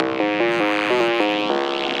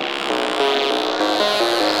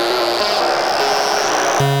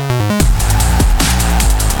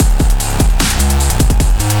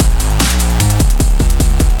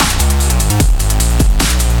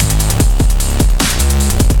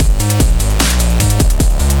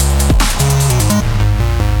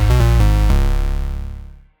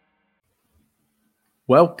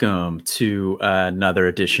Welcome to another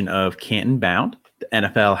edition of Canton Bound, the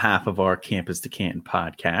NFL half of our Campus to Canton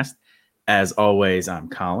podcast. As always, I'm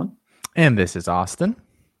Colin. And this is Austin.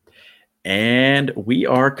 And we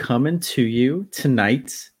are coming to you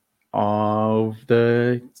tonight of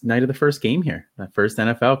the night of the first game here, the first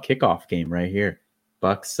NFL kickoff game right here.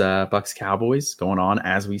 Bucks Cowboys going on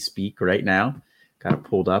as we speak right now. Got it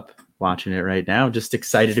pulled up, watching it right now. Just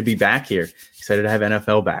excited to be back here. Excited to have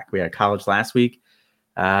NFL back. We had college last week.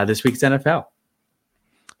 This week's NFL.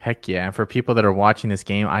 Heck yeah. And for people that are watching this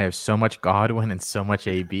game, I have so much Godwin and so much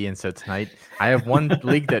AB. And so tonight, I have one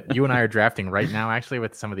league that you and I are drafting right now, actually,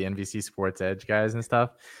 with some of the NBC Sports Edge guys and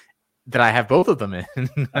stuff, that I have both of them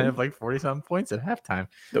in. I have like 40-something points at halftime.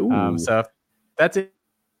 So that's it.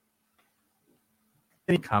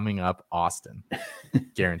 Coming up, Austin.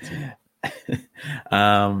 Guaranteed.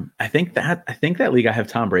 I think that league I have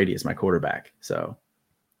Tom Brady as my quarterback. So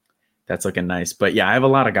that's looking nice. But yeah, I have a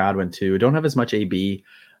lot of Godwin too. Don't have as much AB.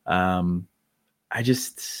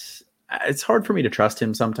 It's hard for me to trust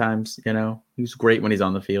him sometimes. You know, he's great when he's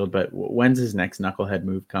on the field, but when's his next knucklehead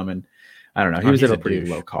move coming? I don't know. He was at a pretty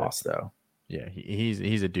low cost though. Yeah,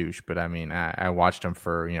 he's a douche. But I mean, I watched him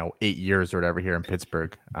for 8 years or whatever here in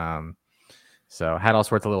Pittsburgh. So had all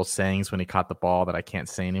sorts of little sayings when he caught the ball that I can't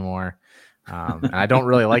say anymore. And I don't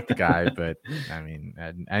really like the guy, but I mean,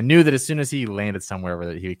 I knew that as soon as he landed somewhere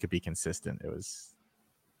that he could be consistent,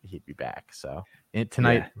 he'd be back. So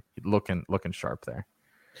tonight, looking sharp there.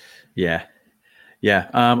 Yeah.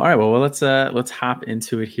 All right. Well, let's hop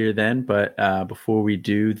into it here then. But before we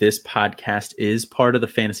do, this podcast is part of the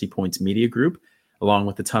Fantasy Points Media Group, along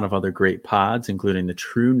with a ton of other great pods, including the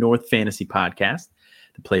True North Fantasy Podcast,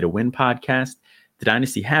 the Play to Win Podcast, the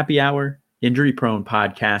Dynasty Happy Hour, Injury Prone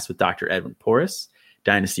Podcast with Dr. Edwin Porras,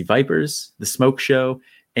 Dynasty Vipers, The Smoke Show,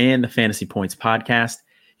 and the Fantasy Points Podcast.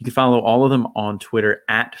 You can follow all of them on Twitter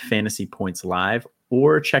at Fantasy Points Live,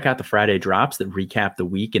 or check out the Friday drops that recap the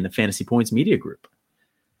week in the Fantasy Points Media Group.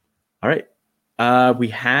 All right. We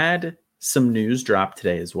had some news drop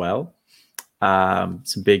today as well.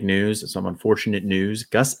 Some big news, some unfortunate news.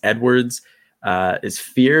 Gus Edwards is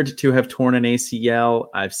feared to have torn an ACL.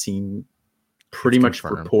 I've seen pretty much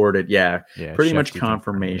reported. Pretty much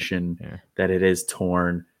confirmation that it is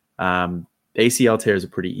torn. ACL tears are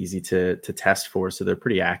pretty easy to test for, so they're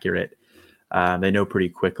pretty accurate. They know pretty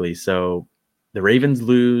quickly. So the Ravens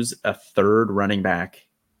lose a third running back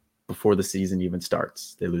before the season even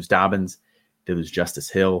starts. They lose Dobbins. They lose Justice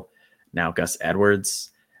Hill. Now Gus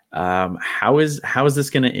Edwards. How is this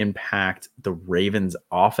going to impact the Ravens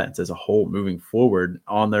offense as a whole moving forward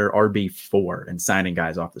on their RB4 and signing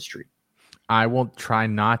guys off the street? I will try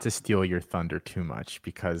not to steal your thunder too much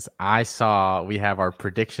because we have our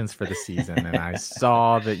predictions for the season and I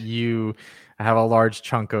saw that you have a large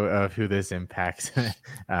chunk of who this impacts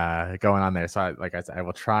going on there. So like I said, I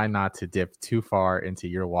will try not to dip too far into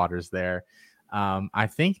your waters there. I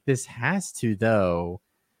think this has to, though,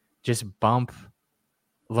 just bump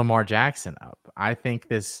Lamar Jackson up. I think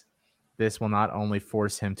this will not only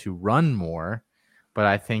force him to run more, but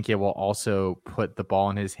I think it will also put the ball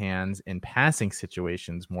in his hands in passing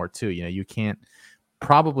situations more too. You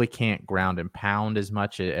probably can't ground and pound as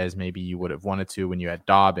much as maybe you would have wanted to when you had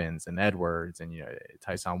Dobbins and Edwards and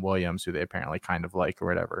Tyson Williams, who they apparently kind of like or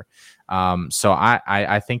whatever. So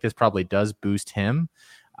I think this probably does boost him.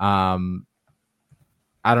 I don't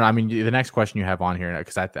know. I mean, the next question you have on here,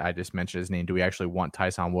 because I just mentioned his name. Do we actually want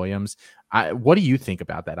Tyson Williams? What do you think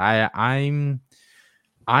about that?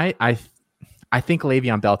 I think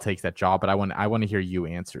Le'Veon Bell takes that job, but I want to hear you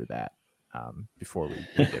answer that before we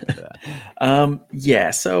get into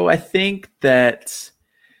that. So I think that,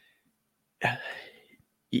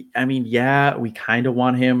 we kind of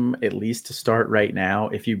want him at least to start right now.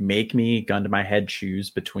 If you make me gun to my head choose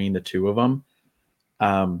between the two of them,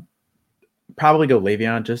 probably go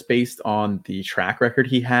Le'Veon just based on the track record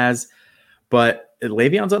he has. But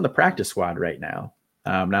Le'Veon's on the practice squad right now.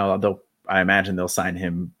 I imagine they'll sign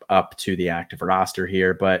him up to the active roster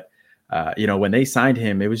here. But, when they signed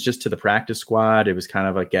him, it was just to the practice squad. It was kind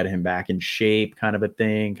of like get him back in shape kind of a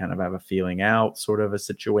thing, kind of have a feeling out sort of a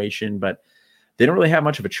situation. But they don't really have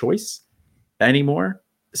much of a choice anymore.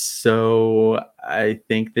 So I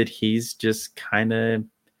think that he's just kind of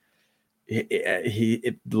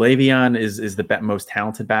Le'Veon is the most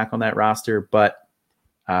talented back on that roster. But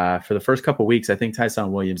for the first couple of weeks, I think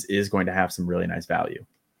Tyson Williams is going to have some really nice value.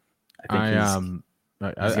 I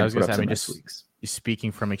was going to say, just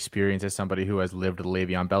speaking from experience as somebody who has lived the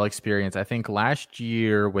Le'Veon Bell experience, I think last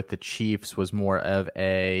year with the Chiefs was more of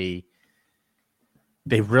they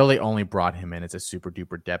really only brought him in as a super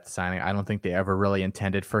duper depth signing. I don't think they ever really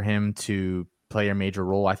intended for him to play a major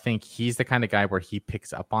role. I think he's the kind of guy where he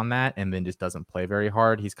picks up on that and then just doesn't play very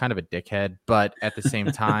hard. He's kind of a dickhead, but at the same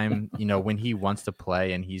time, when he wants to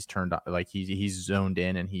play and he's turned like he's zoned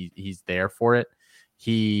in and he's there for it,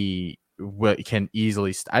 he can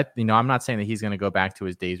easily. I'm not saying that he's going to go back to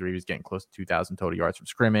his days where he was getting close to 2,000 total yards from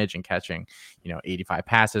scrimmage and catching 85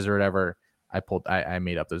 passes or whatever. I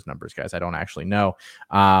made up those numbers, guys. I don't actually know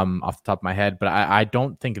off the top of my head, but I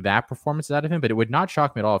don't think that performance is out of him. But it would not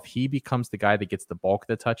shock me at all if he becomes the guy that gets the bulk of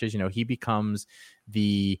the touches. He becomes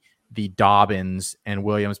the Dobbins and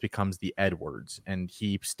Williams becomes the Edwards, and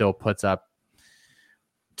he still puts up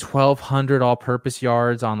 1,200 all-purpose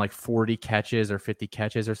yards on like 40 catches or 50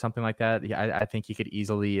 catches or something like that. I think he could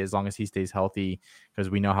easily, as long as he stays healthy, because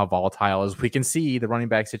we know how volatile, as we can see, the running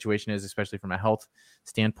back situation is, especially from a health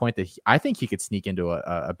standpoint, that I think he could sneak into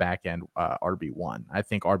a back-end RB1. I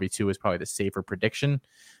think RB2 is probably the safer prediction.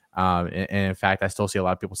 And in fact, I still see a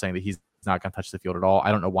lot of people saying that he's not going to touch the field at all.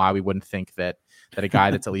 I don't know why we wouldn't think that a guy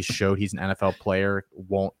that's at least showed he's an NFL player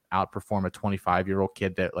won't outperform a 25-year-old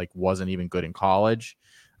kid that like wasn't even good in college.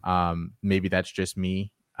 Maybe that's just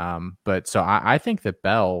me. But so I think that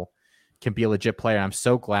Bell can be a legit player. I'm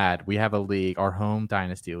so glad we have a league, our home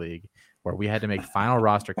dynasty league, where we had to make final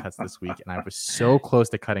roster cuts this week. And I was so close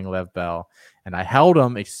to cutting Lev Bell, and I held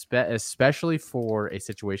him especially for a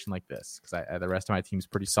situation like this. Cause the rest of my team's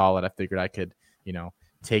pretty solid. I figured I could,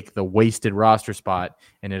 take the wasted roster spot,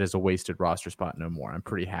 and it is a wasted roster spot no more. I'm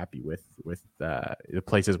pretty happy with the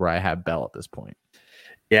places where I have Bell at this point.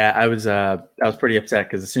 Yeah, I was pretty upset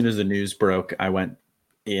because as soon as the news broke, I went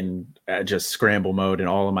in just scramble mode in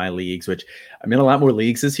all of my leagues, which I'm in a lot more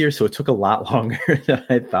leagues this year, so it took a lot longer than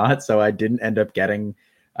I thought. So I didn't end up getting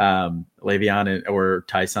Le'Veon or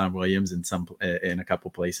Tyson Williams in a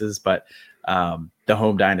couple places, but the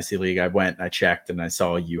home dynasty league, I went, I checked, and I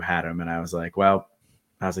saw you had him, and I was like,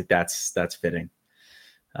 that's fitting.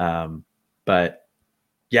 But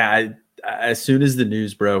yeah, as soon as the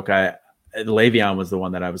news broke, Le'Veon was the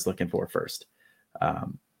one that I was looking for first,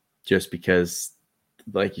 just because,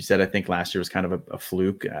 like you said, I think last year was kind of a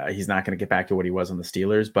fluke. He's not going to get back to what he was on the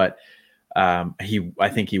Steelers, but I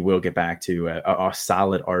think he will get back to a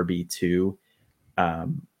solid RB2,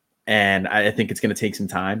 and I think it's going to take some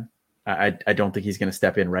time. I don't think he's going to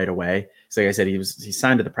step in right away. So like I said, he's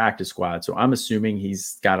signed to the practice squad, so I'm assuming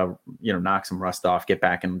he's got to knock some rust off, get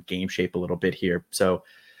back in game shape a little bit here. So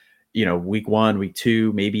week 1, week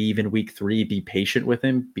 2, maybe even week 3, be patient with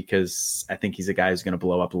him, because I think he's a guy who's going to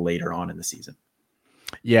blow up later on in the season.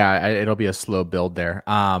 Yeah, it'll be a slow build there.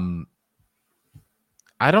 I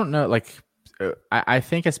don't know. Like, I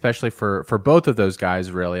think especially for both of those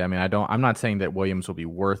guys, really. I mean, I'm not saying that Williams will be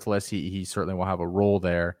worthless. He certainly will have a role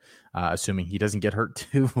there, assuming he doesn't get hurt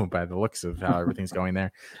too, by the looks of how everything's going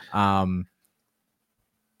there.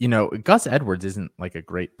 Gus Edwards isn't like a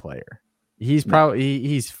great player. He's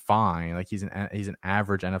he's fine. Like he's an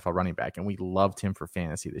average NFL running back, and we loved him for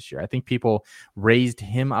fantasy this year. I think people raised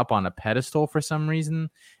him up on a pedestal for some reason,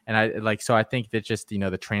 and I think that just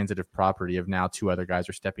the transitive property of now 2 other guys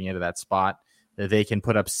are stepping into that spot, that they can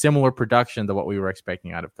put up similar production to what we were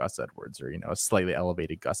expecting out of Gus Edwards, or a slightly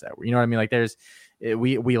elevated Gus Edwards. You know what I mean? Like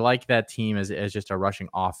we like that team as just a rushing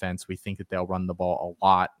offense. We think that they'll run the ball a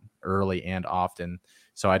lot early and often.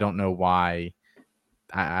 So I don't know why.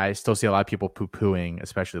 I still see a lot of people poo-pooing,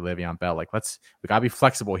 especially Le'Veon Bell. Like, we gotta be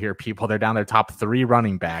flexible here, people. They're down their top 3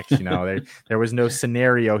 running backs. There was no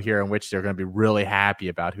scenario here in which they're going to be really happy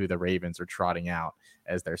about who the Ravens are trotting out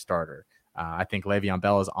as their starter. I think Le'Veon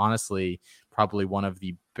Bell is honestly probably one of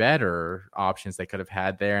the better options they could have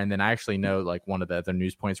had there. And then I actually know, like, one of the other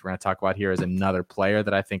news points we're going to talk about here is another player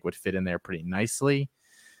that I think would fit in there pretty nicely.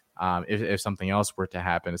 If something else were to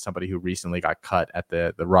happen, is somebody who recently got cut at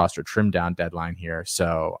the roster trim down deadline here.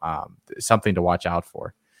 So something to watch out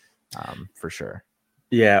for sure.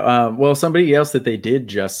 Yeah. Well, somebody else that they did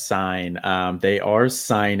just sign, they are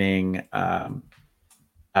signing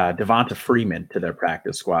Devonta Freeman to their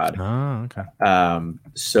practice squad. Oh, okay.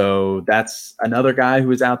 So that's another guy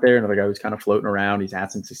who is out there, another guy who's kind of floating around. He's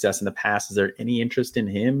had some success in the past. Is there any interest in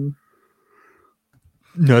him?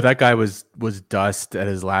 No, that guy was dust at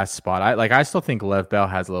his last spot. I still think Lev Bell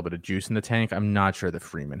has a little bit of juice in the tank. I'm not sure that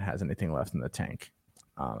Freeman has anything left in the tank.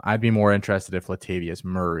 I'd be more interested if Latavius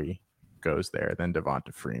Murray goes there than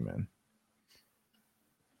Devonta Freeman.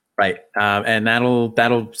 Right. And that'll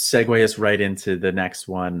segue us right into the next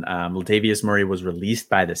one. Latavius Murray was released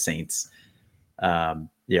by the Saints,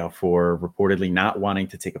 for reportedly not wanting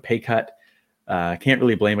to take a pay cut. Can't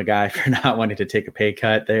really blame a guy for not wanting to take a pay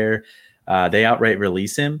cut there. They outright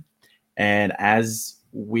release him. And as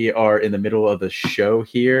we are in the middle of the show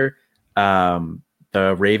here,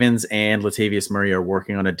 the Ravens and Latavius Murray are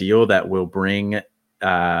working on a deal that will bring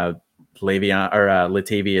Latavius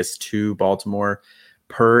to Baltimore,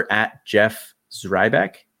 per at Jeff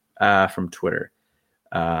Zrybeck from Twitter.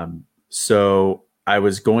 So I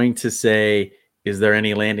was going to say, is there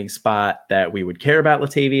any landing spot that we would care about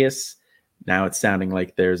Latavius? Now it's sounding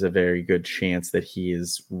like there's a very good chance that he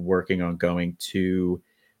is working on going to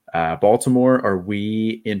Baltimore. Are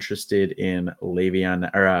we interested in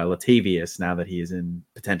Latavius now that he is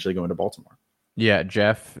potentially going to Baltimore? Yeah,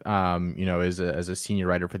 Jeff, as a senior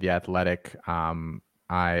writer for The Athletic,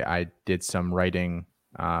 I did some writing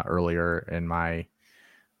earlier in my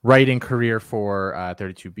writing career for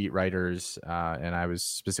 32 beat writers, and I was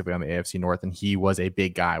specifically on the AFC North, and he was a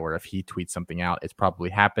big guy where if he tweets something out, it's probably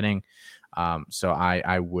happening. So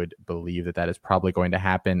I would believe that is probably going to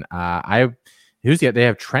happen. They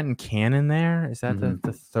have Trenton Cannon there. Is that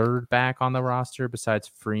the third back on the roster besides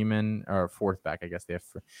Freeman, or fourth back? I guess they have.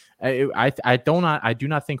 I do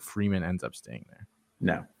not think Freeman ends up staying there.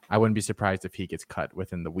 No, I wouldn't be surprised if he gets cut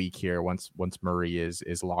within the week here once Murray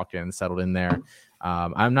is locked in and settled in there.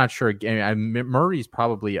 I'm not sure. Murray's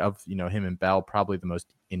probably, of him and Bell, probably the most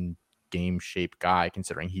in game shape guy,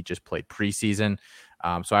 considering he just played preseason.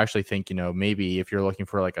 So I actually think, maybe if you're looking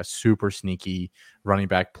for like a super sneaky running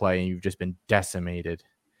back play and you've just been decimated,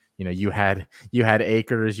 you had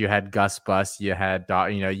Akers, you had Gus Bus, you had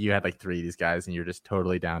like three of these guys, and you're just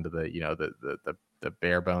totally down to the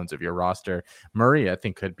bare bones of your roster. Murray, I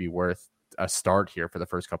think, could be worth a start here for the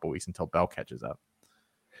first couple of weeks until Bell catches up.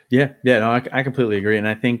 Yeah, no, I completely agree, and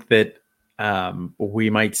I think that we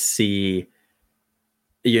might see.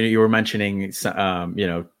 You were mentioning, Tyson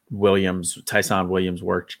Williams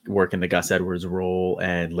work in the Gus Edwards role,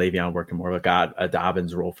 and Le'Veon working more of a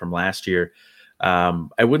Dobbins role from last year.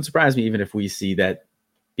 It wouldn't surprise me even if we see that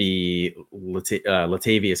be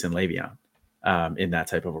Latavius and Le'Veon in that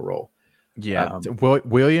type of a role. Yeah,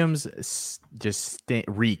 Williams just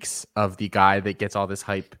reeks of the guy that gets all this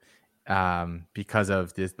hype because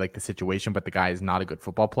of this, like, the situation, but the guy is not a good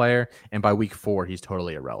football player, and by week 4 he's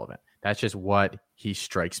totally irrelevant. That's just what he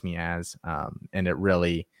strikes me as, and it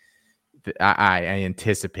really, I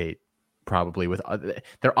anticipate probably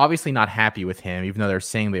they're obviously not happy with him, even though they're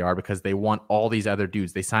saying they are, because they want all these other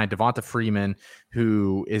dudes. They signed Devonta Freeman,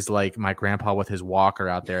 who is like my grandpa with his walker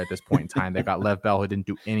out there at this point in time. They got Lev Bell, who didn't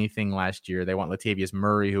do anything last year. They want Latavius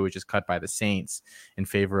Murray, who was just cut by the Saints in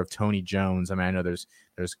favor of Tony Jones. I mean, I know there's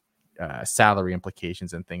salary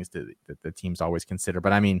implications and things that the teams always consider,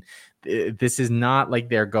 but I mean, this is not like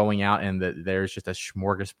they're going out and there's just a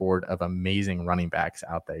smorgasbord of amazing running backs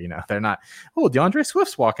out there. They're not, DeAndre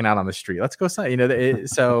Swift's walking out on the street, let's go sign.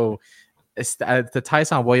 So it's, the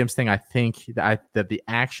Tyson Williams thing, I think that the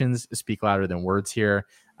actions speak louder than words here.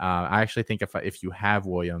 I actually think if you have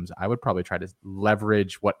Williams, I would probably try to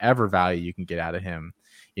leverage whatever value you can get out of him.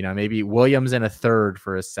 Maybe Williams in a third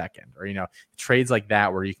for a second, or, trades like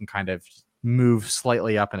that where you can kind of move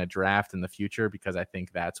slightly up in a draft in the future, because I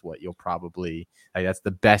think that's what you'll probably, that's the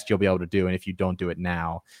best you'll be able to do. And if you don't do it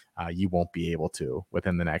now, you won't be able to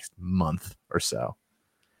within the next month or so.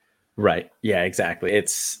 Right. Yeah, exactly.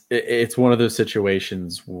 It's one of those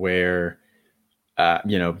situations where,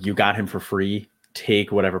 you got him for free,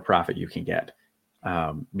 take whatever profit you can get.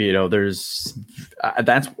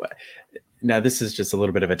 Now, this is just a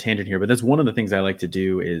little bit of a tangent here, but that's one of the things I like to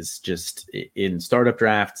do is just in startup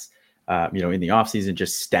drafts, in the offseason,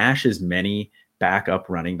 just stash as many backup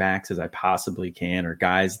running backs as I possibly can, or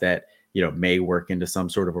guys that, may work into some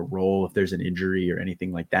sort of a role if there's an injury or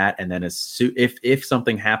anything like that. And then if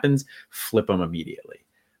something happens, flip them immediately.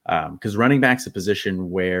 Because running back's a position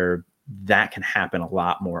where that can happen a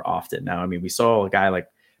lot more often. Now, I mean, we saw a guy like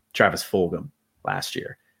Travis Fulgham last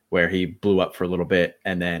year, where he blew up for a little bit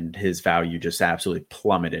and then his value just absolutely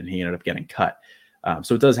plummeted and he ended up getting cut.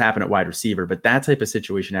 So it does happen at wide receiver, but that type of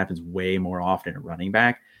situation happens way more often at running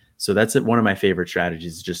back. So that's one of my favorite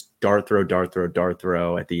strategies, just dart throw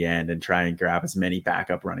at the end and try and grab as many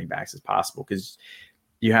backup running backs as possible. Because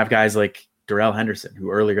you have guys like Darrell Henderson,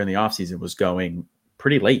 who earlier in the offseason was going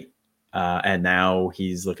pretty late. And now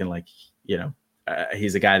he's looking like,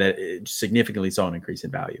 he's a guy that significantly saw an increase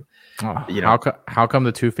in value. How come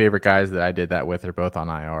the two favorite guys that I did that with are both on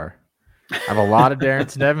IR? I have a lot of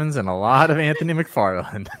Darren Evans and a lot of Anthony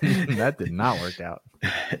McFarland. That did not work out.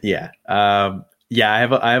 Yeah. I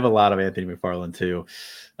have a lot of Anthony McFarland too.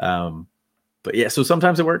 But yeah, so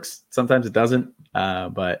sometimes it works, sometimes it doesn't.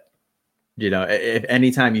 But if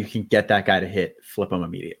anytime you can get that guy to hit, flip him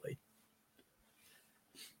immediately.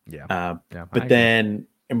 Yeah. But then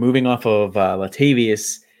moving off of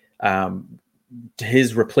Latavius,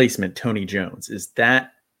 his replacement, Tony Jones, is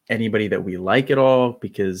that anybody that we like at all?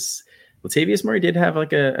 Because Latavius Murray did have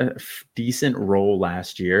like a decent role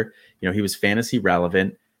last year. He was fantasy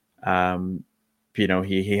relevant.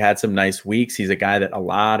 He had some nice weeks. He's a guy that a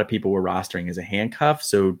lot of people were rostering as a handcuff.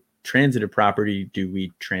 So transitive property, do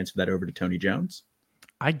we transfer that over to Tony Jones?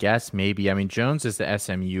 I guess maybe. I mean, Jones is the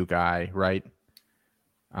SMU guy, right?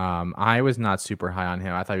 I was not super high on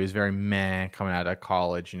him. I thought he was very meh coming out of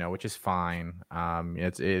college, which is fine.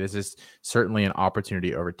 It is just certainly an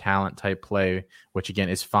opportunity over talent type play, which again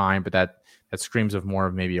is fine, but that screams of more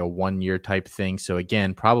of maybe a 1-year type thing. So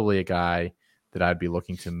again, probably a guy that I'd be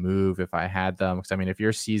looking to move if I had them. Because I mean, if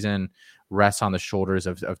your season rests on the shoulders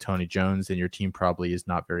of Tony Jones, then your team probably is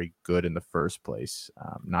not very good in the first place.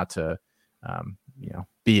 Not to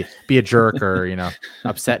be a jerk or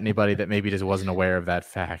upset anybody that maybe just wasn't aware of that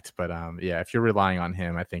fact. But if you're relying on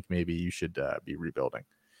him, I think maybe you should be rebuilding.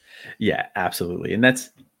 Yeah, absolutely. And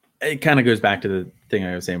it kind of goes back to the thing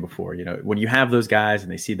I was saying before. When you have those guys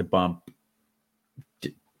and they see the bump,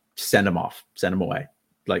 send them off, send them away.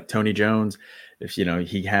 Like Tony Jones, if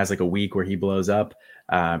he has like a week where he blows up,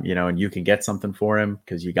 and you can get something for him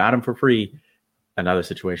because you got him for free. Another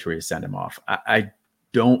situation where you send him off. I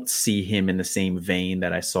don't see him in the same vein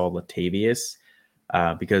that I saw Latavius,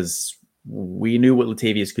 because we knew what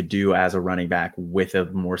Latavius could do as a running back with a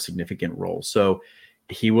more significant role. So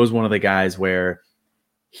he was one of the guys where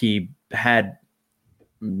he had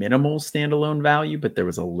minimal standalone value, but there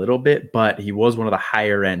was a little bit, but he was one of the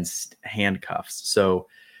higher end handcuffs. So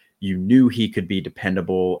you knew he could be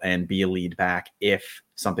dependable and be a lead back if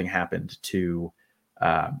something happened to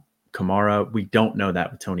Kamara. We don't know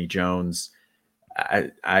that with Tony Jones.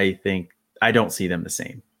 I think I don't see them the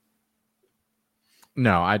same.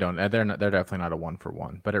 No, I don't. They're definitely not a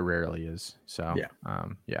 1-for-1, but it rarely is. So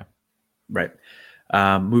yeah. Right.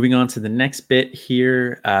 Moving on to the next bit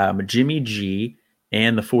here. Jimmy G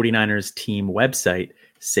and the 49ers team website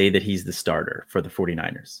say that he's the starter for the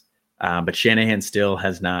 49ers. But Shanahan still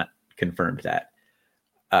has not confirmed that.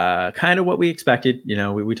 Kind of what we expected.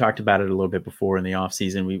 We talked about it a little bit before in the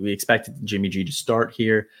offseason. We expected Jimmy G to start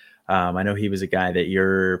here. I know he was a guy that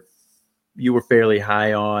you were fairly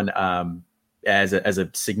high on as a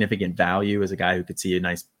significant value, as a guy who could see a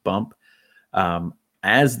nice bump.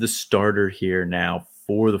 As the starter here now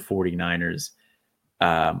for the 49ers,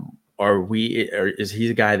 is he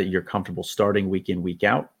a guy that you're comfortable starting week in, week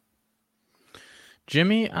out?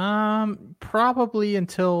 Jimmy, probably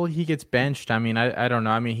until he gets benched. I mean, I don't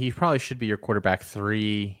know. I mean, he probably should be your quarterback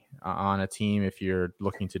 3 on a team if you're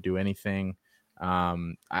looking to do anything.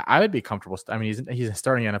 I would be comfortable. I mean, he's a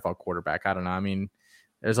starting NFL quarterback. I don't know. I mean,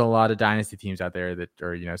 there's a lot of dynasty teams out there that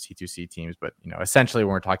are, C2C teams, but, essentially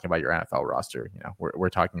when we're talking about your NFL roster, we're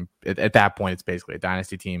talking at that point, it's basically a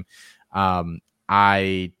dynasty team.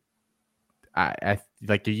 I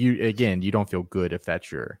like you don't feel good if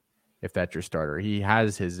that's your starter. He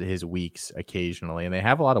has his weeks occasionally, and they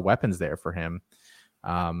have a lot of weapons there for him,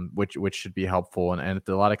 which should be helpful. And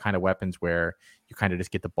a lot of kind of weapons where you kind of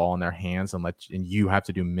just get the ball in their hands and you have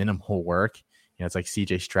to do minimal work. It's like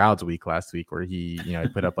CJ Stroud's week last week where he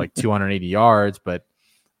put up like 280 yards, but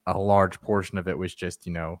a large portion of it was just,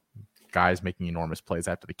 guys making enormous plays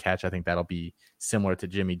after the catch. I think that'll be similar to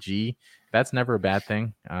Jimmy G. That's never a bad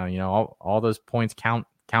thing. All those points count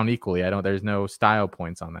equally. There's no style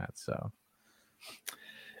points on that. So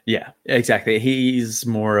yeah, exactly. He's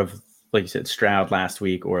more of, like you said, Stroud last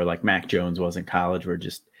week, or like Mac Jones was in college, where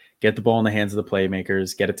just get the ball in the hands of the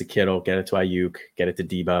playmakers, get it to Kittle, get it to Ayuk, get it to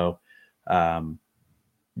Debo.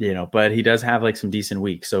 But he does have like some decent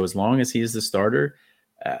weeks. So as long as he's the starter,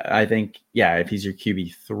 I think, if he's your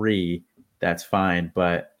QB3, that's fine.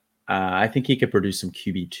 But I think he could produce some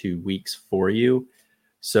QB2 weeks for you.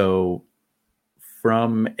 So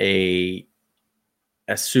from a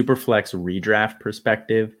super flex redraft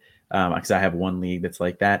perspective, because I have one league that's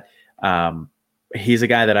like that, he's a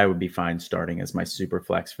guy that I would be fine starting as my super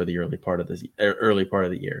flex for the early part of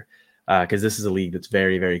the year. Because this is a league that's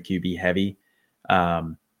very, very QB heavy.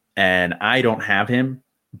 And I don't have him,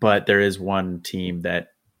 but there is one team that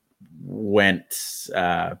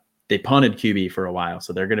they punted QB for a while,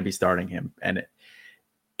 so they're going to be starting him. And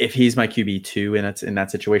if he's my QB2 and in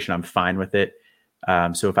that situation, I'm fine with it.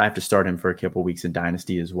 So if I have to start him for a couple weeks in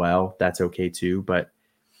Dynasty as well, that's okay too. But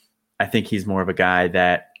I think he's more of a guy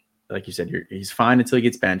that, like you said, he's fine until he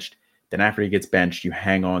gets benched. Then after he gets benched, you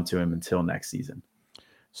hang on to him until next season.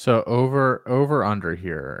 So over under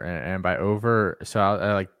here, and by over, so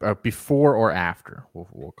like before or after,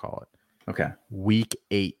 we'll call it. Okay. Week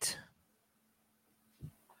 8,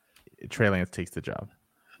 Trey Lance takes the job.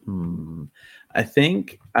 I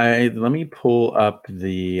think let me pull up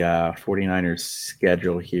the 49ers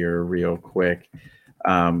schedule here real quick,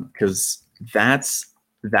 because that's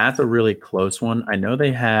a really close one. I know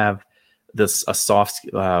they have a soft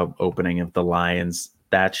opening of the Lions.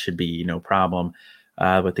 That should be no problem.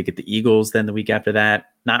 But they get the Eagles then the week after that.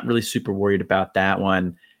 Not really super worried about that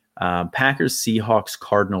one. Packers, Seahawks,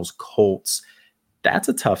 Cardinals, Colts. That's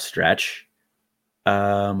a tough stretch.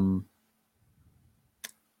 I'm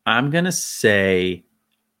going to say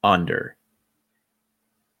under.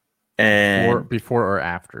 And before or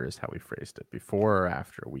after is how we phrased it. Before or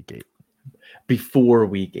after week 8? Before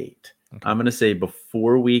week 8. Okay. I'm going to say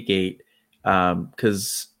before week 8,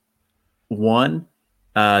 because one,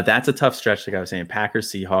 that's a tough stretch. Like I was saying,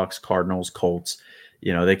 Packers, Seahawks, Cardinals, Colts.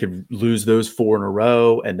 They could lose those 4 in a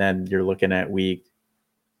row, and then you're looking at week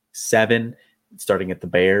 7, starting at the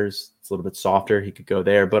Bears. It's a little bit softer. He could go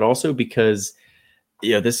there, but also because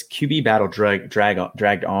this QB battle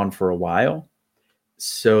dragged on for a while.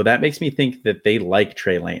 So that makes me think that they like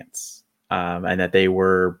Trey Lance, and that they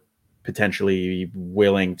were potentially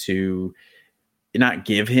willing to not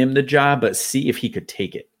give him the job, but see if he could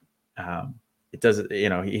take it. It doesn't,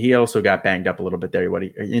 he also got banged up a little bit there. He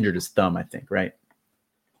injured his thumb, I think, right?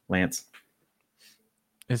 Lance.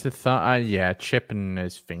 Is the thumb? Yeah, chip in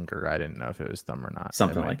his finger. I didn't know if it was thumb or not.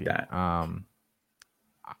 Something like that.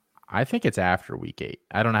 I think it's after week 8.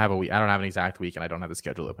 I don't have an exact week, and I don't have the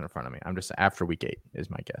schedule open in front of me. I'm just after week 8 is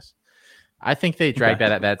my guess. I think they dragged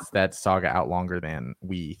that saga out longer than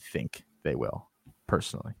we think they will,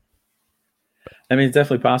 personally. I mean, it's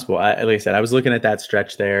definitely possible. Like I said, I was looking at that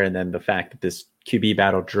stretch there, and then the fact that this QB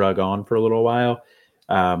battle drug on for a little while,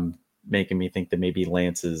 making me think that maybe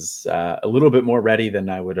Lance is a little bit more ready than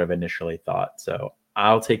I would have initially thought. So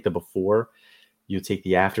I'll take the before, you take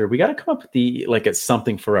the after. We got to come up with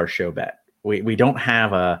something for our show bet. We didn't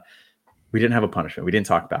have a punishment. We didn't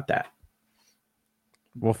talk about that.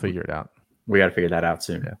 We'll figure it out. We got to figure that out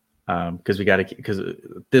soon. Yeah. Because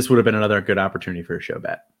this would have been another good opportunity for a show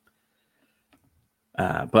bet.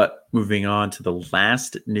 But moving on to the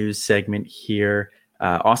last news segment here,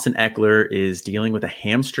 Austin Ekeler is dealing with a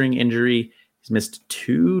hamstring injury. He's missed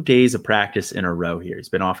 2 days of practice in a row here. He's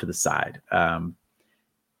been off to the side.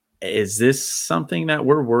 Is this something that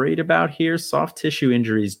we're worried about here? Soft tissue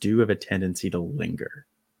injuries do have a tendency to linger.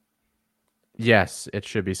 Yes, it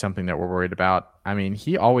should be something that we're worried about. I mean,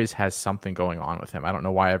 he always has something going on with him. I don't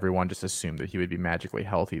know why everyone just assumed that he would be magically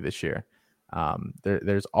healthy this year.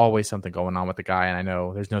 There's always something going on with the guy, and I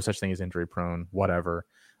know there's no such thing as injury prone, whatever.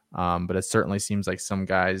 But it certainly seems like some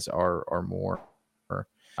guys are more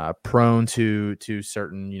prone to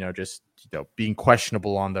certain, being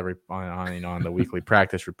questionable on the weekly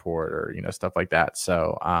practice report or stuff like that.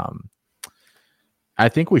 So I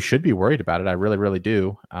think we should be worried about it. I really, really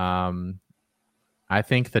do. I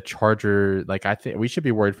think we should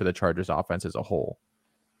be worried for the Chargers offense as a whole.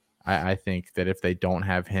 I think that if they don't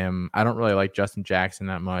have him, I don't really like Justin Jackson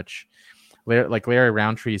that much. Larry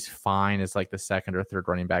Roundtree is fine as the second or third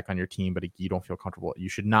running back on your team, but you don't feel comfortable. You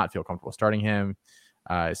should not feel comfortable starting him.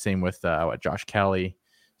 Same with Josh Kelly.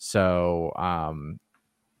 So I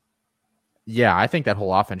think that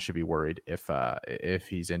whole offense should be worried if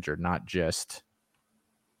he's injured, not just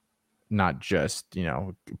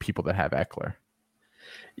people that have Ekeler.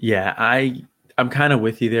 Yeah, I'm kind of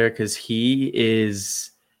with you there because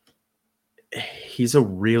he's a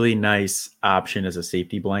really nice option as a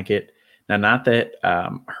safety blanket. Now, not that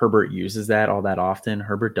Herbert uses that all that often.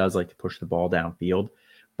 Herbert does like to push the ball downfield,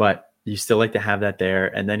 but you still like to have that there.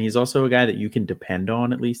 And then he's also a guy that you can depend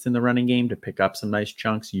on, at least in the running game, to pick up some nice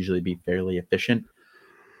chunks, usually be fairly efficient.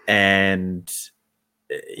 And,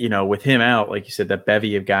 with him out, like you said, that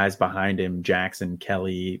bevy of guys behind him, Jackson,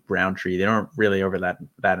 Kelly, Roundtree, they aren't really over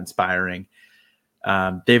that inspiring.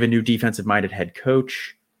 They have a new defensive-minded head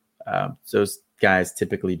coach. Those guys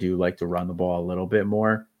typically do like to run the ball a little bit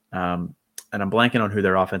more. And I'm blanking on who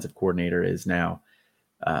their offensive coordinator is now.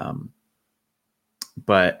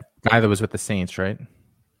 But guy that was with the Saints, right?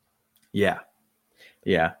 Yeah.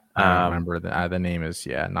 I remember the name is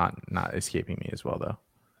not escaping me as well though.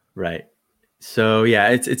 Right. So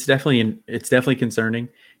it's definitely concerning.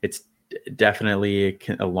 It's definitely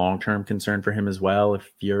a long-term concern for him as well.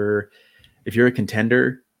 If you're a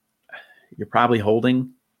contender, you're probably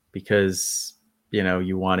holding because you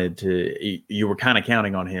were kind of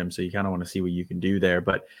counting on him, so you kind of want to see what you can do there.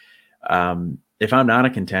 But if I'm not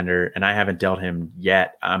a contender and I haven't dealt him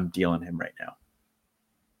yet, I'm dealing him right now.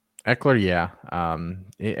 Ekeler, yeah.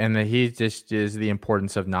 And he just is the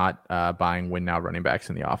importance of not buying win now running backs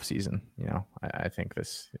in the offseason. I think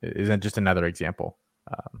this isn't just another example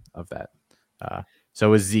of that.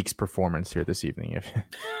 So is Zeke's performance here this evening,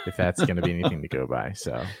 if that's going to be anything to go by.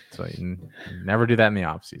 So you never do that in the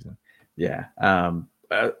offseason. Yeah.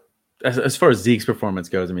 As far as Zeke's performance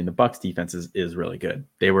goes, I mean, the Bucs defense is really good.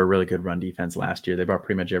 They were a really good run defense last year. They brought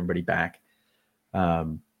pretty much everybody back. So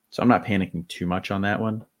I'm not panicking too much on that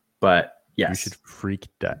one. But yes. You should freak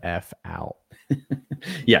the F out.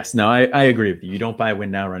 Yes. No, I agree with you. You don't buy win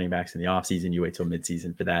now running backs in the offseason. You wait till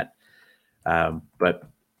midseason for that. But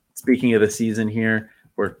speaking of the season here,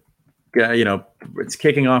 we're it's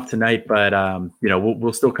kicking off tonight, but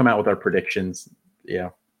we'll still come out with our predictions.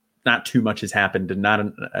 Not too much has happened, and not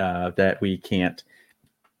that we can't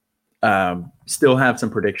still have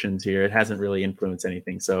some predictions here. It hasn't really influenced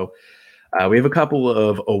anything. So we have a couple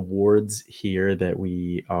of awards here that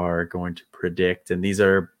we are going to predict, and these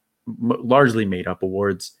are largely made up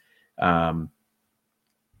awards.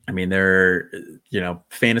 I mean, they're,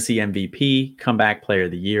 fantasy MVP, comeback player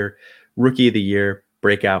of the year, rookie of the year,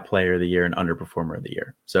 breakout player of the year, and underperformer of the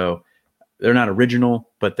year. So they're not original,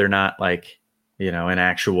 but they're not like, an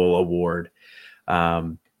actual award.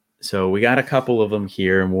 So we got a couple of them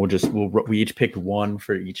here, and we each picked one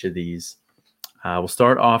for each of these. We'll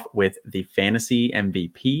start off with the fantasy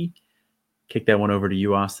MVP. Kick that one over to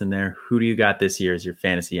you, Austin, there. Who do you got this year as your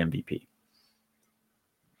fantasy MVP?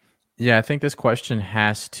 Yeah, I think this question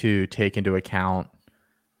has to take into account,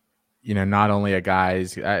 not only a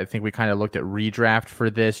guy's. I think we kind of looked at redraft for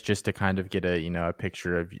this just to kind of get a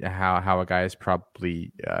picture of how a guy is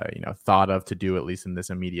probably thought of to do, at least in this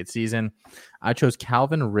immediate season. I chose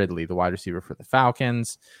Calvin Ridley, the wide receiver for the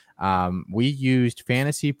Falcons. We used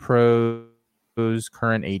Fantasy Pros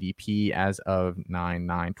current ADP as of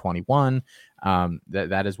 9/9/21.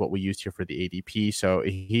 That is what we used here for the ADP. So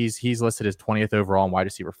he's listed as 20th overall in wide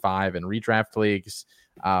receiver 5 in redraft leagues.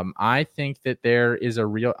 I think that there is a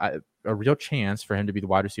real chance for him to be the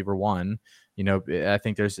wide receiver 1. I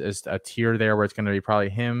think there's a tier there where it's going to be probably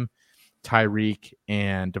him, Tyreek,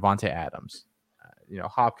 and Devontae Adams.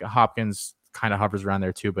 Hopkins kind of hovers around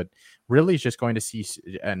there too, but really is just going to see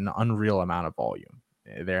an unreal amount of volume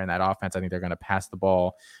there in that offense. I think they're going to pass the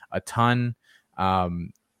ball a ton. I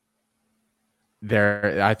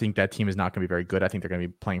think that team is not going to be very good. I think they're going to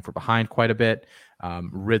be playing from behind quite a bit.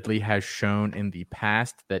 Ridley has shown in the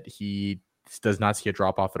past that he does not see a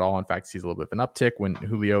drop off at all. In fact, sees a little bit of an uptick when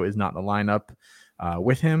Julio is not in the lineup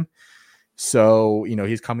with him. So,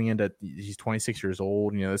 he's coming he's 26 years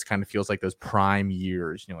old. This kind of feels like those prime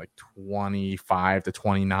years, like 25 to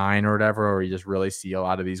 29 or whatever, where you just really see a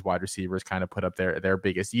lot of these wide receivers kind of put up their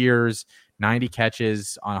biggest years. 90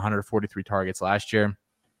 catches on 143 targets last year.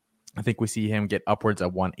 I think we see him get upwards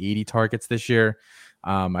of 180 targets this year.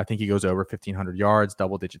 I think he goes over 1,500 yards,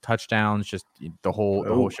 double-digit touchdowns, just the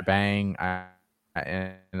whole shebang.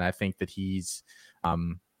 And I think that he's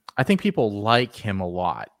I think people like him a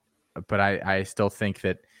lot, but I still think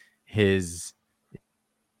that his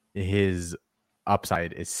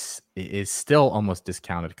upside is still almost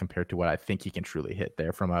discounted compared to what I think he can truly hit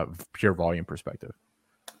there from a pure volume perspective.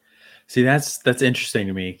 See, that's interesting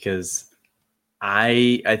to me because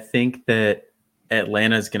I think that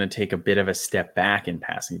Atlanta is going to take a bit of a step back in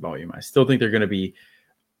passing volume. I still think they're going to be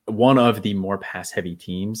one of the more pass-heavy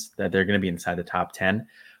teams, that they're going to be inside the top 10.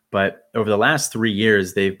 But over the last 3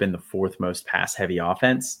 years, they've been the 4th most pass-heavy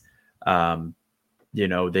offense.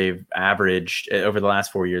 They've averaged, over the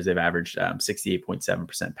last 4 years, they've averaged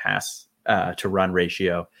 68.7% pass to run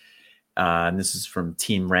ratio. And this is from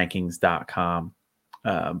teamrankings.com.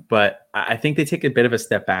 But I think they take a bit of a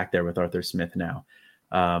step back there with Arthur Smith now.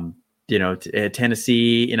 At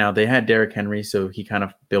Tennessee, they had Derrick Henry, so he kind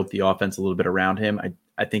of built the offense a little bit around him.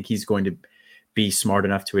 I think he's going to be smart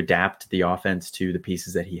enough to adapt the offense to the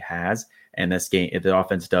pieces that he has. And this game, if the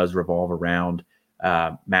offense does revolve around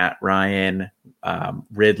Matt Ryan,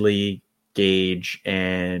 Ridley, Gage,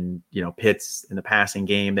 and Pitts in the passing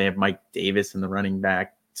game. They have Mike Davis in the running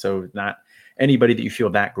back, so not anybody that you feel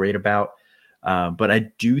that great about. But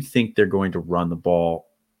I do think they're going to run the ball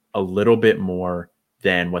a little bit more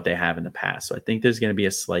than what they have in the past. So I think there's going to be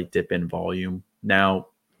a slight dip in volume. Now,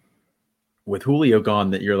 with Julio gone,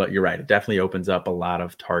 that you're right, it definitely opens up a lot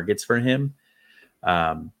of targets for him.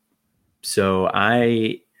 So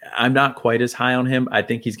I'm not quite as high on him. I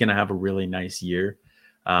think he's going to have a really nice year,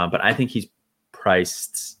 but I think he's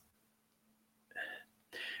priced.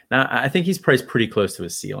 Now, I think he's priced pretty close to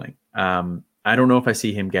his ceiling. I don't know if I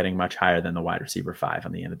see him getting much higher than the wide receiver 5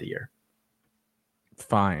 on the end of the year.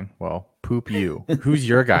 Fine. Well, poop you. Who's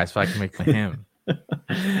your guy so I can make him?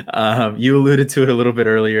 You alluded to it a little bit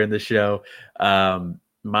earlier in the show.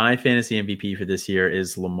 My fantasy MVP for this year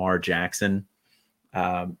is Lamar Jackson.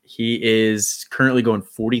 He is currently going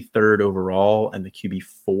 43rd overall and the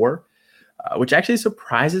QB4, which actually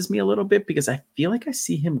surprises me a little bit because I feel like I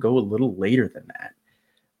see him go a little later than that.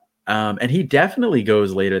 And he definitely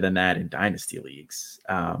goes later than that in dynasty leagues.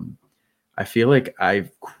 I feel like I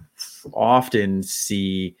often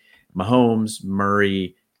see Mahomes,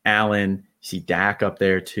 Murray, Allen, see Dak up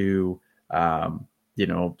there too.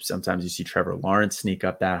 Sometimes you see Trevor Lawrence sneak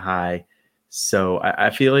up that high. So I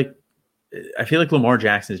feel like Lamar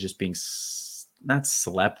Jackson is just being not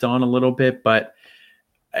slept on a little bit, but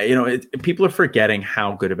people are forgetting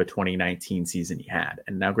how good of a 2019 season he had.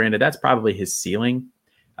 And now, granted, that's probably his ceiling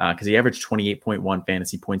because he averaged 28.1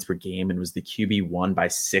 fantasy points per game and was the QB1 by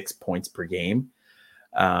 6 points per game.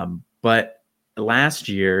 But last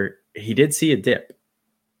year, he did see a dip.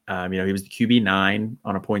 He was the QB9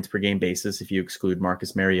 on a points per game basis if you exclude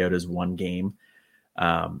Marcus Mariota's one game.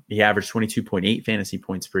 He averaged 22.8 fantasy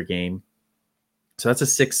points per game. So that's a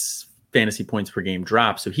 6 fantasy points per game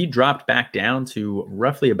drop. So he dropped back down to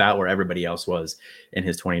roughly about where everybody else was in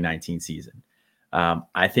his 2019 season.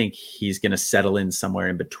 I think he's going to settle in somewhere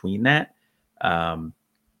in between that,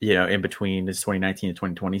 in between his 2019 and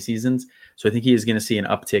 2020 seasons. So I think he is going to see an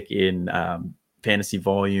uptick in fantasy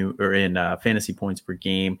volume or in fantasy points per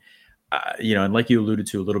game. And like you alluded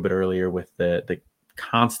to a little bit earlier with the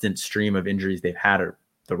constant stream of injuries they've had at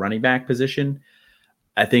the running back position,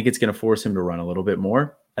 I think it's going to force him to run a little bit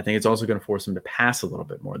more. I think it's also going to force him to pass a little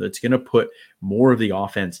bit more. That's going to put more of the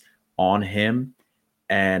offense on him.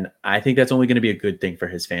 And I think that's only going to be a good thing for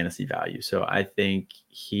his fantasy value. So I think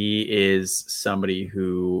he is somebody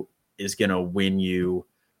who is going to win you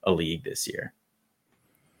a league this year.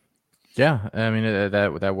 Yeah, I mean,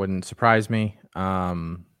 that wouldn't surprise me.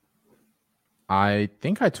 I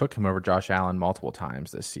think I took him over Josh Allen multiple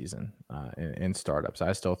times this season in startups.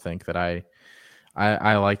 I still think that I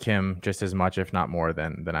like him just as much, if not more,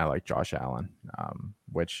 than I like Josh Allen,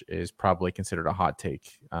 which is probably considered a hot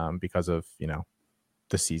take because of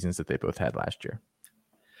the seasons that they both had last year.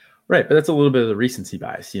 Right, but that's a little bit of the recency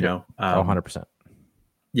bias, 100%.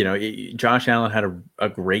 Josh Allen had a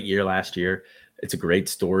great year last year. It's a great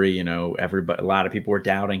story. A lot of people were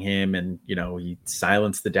doubting him, and he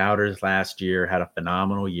silenced the doubters last year. Had a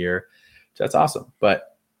phenomenal year, so that's awesome.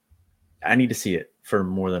 But I need to see it for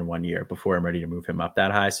more than 1 year before I'm ready to move him up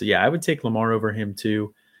that high. So yeah, I would take Lamar over him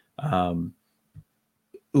too.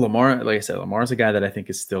 Lamar, like I said, Lamar's a guy that I think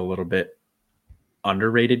is still a little bit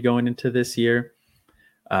underrated going into this year.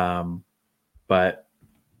 But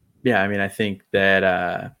yeah, I mean, I think that,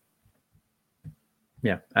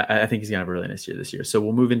 I think he's going to have a really nice year this year. So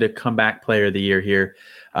we'll move into comeback player of the year here.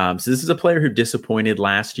 So this is a player who disappointed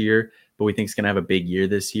last year, but we think is going to have a big year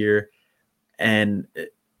this year. And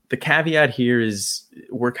the caveat here is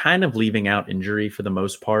we're kind of leaving out injury for the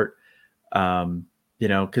most part.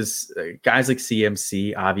 Because guys like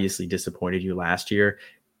CMC obviously disappointed you last year,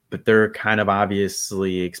 but they're kind of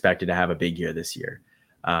obviously expected to have a big year this year.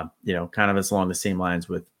 Kind of as along the same lines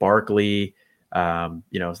with Barkley,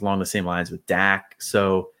 as along the same lines with Dak.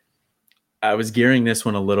 So I was gearing this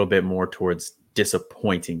one a little bit more towards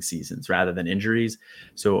disappointing seasons rather than injuries.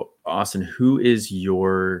 So Austin, who is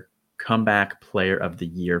your comeback player of the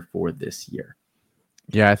year for this year?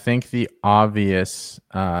 Yeah, I think the obvious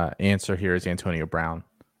answer here is Antonio Brown.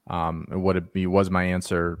 It was my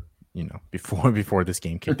answer, before this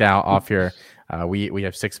game kicked off here. We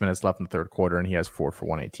have 6 minutes left in the third quarter, and he has 4 for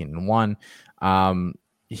 118 and 1.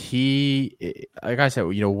 He, like I said,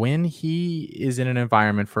 when he is in an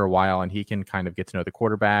environment for a while and he can kind of get to know the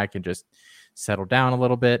quarterback and just settle down a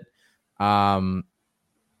little bit,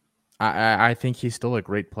 I think he's still a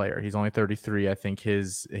great player. He's only 33. I think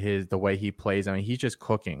the way he plays, I mean, he's just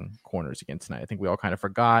cooking corners again tonight. I think we all kind of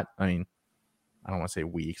forgot. I mean, I don't want to say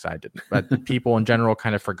we, because I didn't, but people in general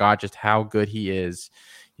kind of forgot just how good he is,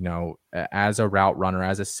 as a route runner,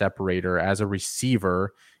 as a separator, as a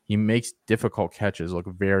receiver. He makes difficult catches look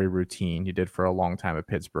very routine. He did for a long time at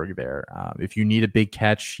Pittsburgh there. If you need a big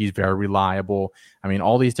catch, he's very reliable. I mean,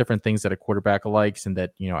 all these different things that a quarterback likes and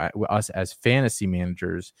that, us as fantasy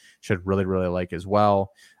managers should really, really like as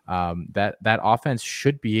well. That offense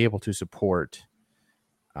should be able to support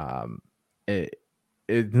a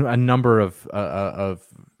number of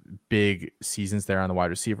big seasons there on the wide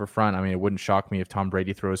receiver front. I mean, it wouldn't shock me if Tom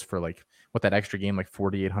Brady throws for that extra game,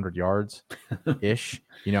 4,800 yards ish.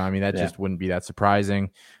 That just wouldn't be that surprising.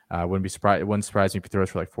 It wouldn't surprise me if he throws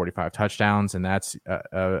for 45 touchdowns. And that's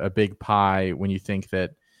a big pie when you think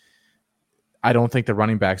that I don't think the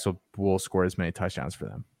running backs will score as many touchdowns for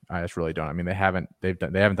them. I just really don't. I mean, they haven't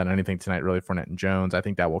done anything tonight really. Fournette and Jones. I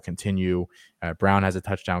think that will continue. Brown has a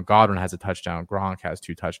touchdown. Godwin has a touchdown. Gronk has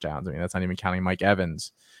 2 touchdowns. I mean, that's not even counting Mike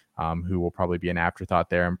Evans, who will probably be an afterthought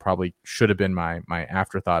there and probably should have been my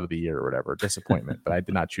afterthought of the year or whatever. Disappointment, but I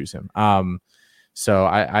did not choose him. So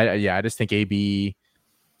I just think AB.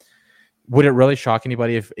 Would it really shock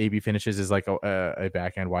anybody if AB finishes as like a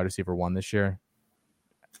back end wide receiver 1 this year?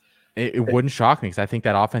 It wouldn't shock me because I think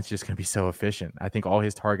that offense is just going to be so efficient. I think all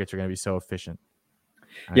his targets are going to be so efficient.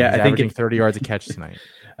 Yeah, I think 30 yards a catch tonight.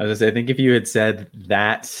 I was gonna say, I think if you had said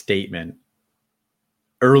that statement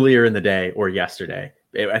earlier in the day or yesterday,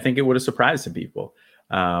 I think it would have surprised some people.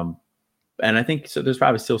 And I think so. There's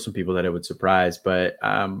probably still some people that it would surprise, but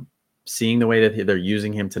seeing the way that they're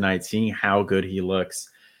using him tonight, seeing how good he looks,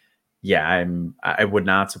 yeah, I would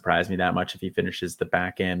not surprise me that much if he finishes the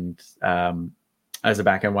back end as a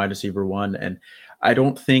back end wide receiver 1. And I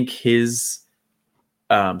don't think his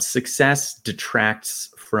success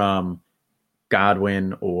detracts from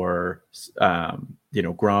Godwin or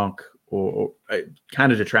Gronk, or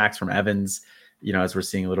kind of detracts from Evans, as we're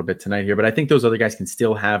seeing a little bit tonight here. But I think those other guys can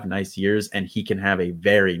still have nice years, and he can have a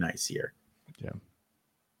very nice year. Yeah.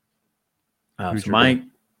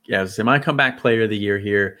 So my comeback player of the year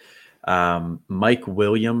here, Mike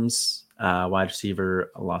Williams, wide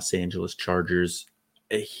receiver, Los Angeles Chargers.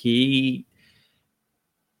 He's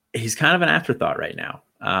kind of an afterthought right now.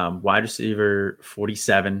 Wide receiver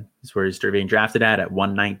 47 is where he's being drafted at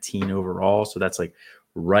 119 overall. So that's like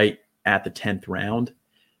right at the 10th round.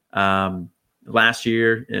 Last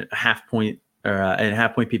year, a half point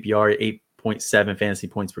PPR, 8.7 fantasy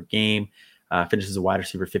points per game, finishes a wide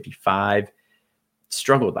receiver 55.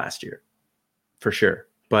 Struggled last year for sure.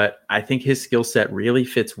 But I think his skill set really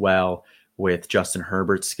fits well with Justin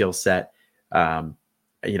Herbert's skill set.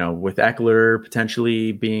 With Eckler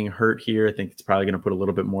potentially being hurt here, I think it's probably going to put a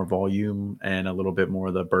little bit more volume and a little bit more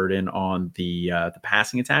of the burden on the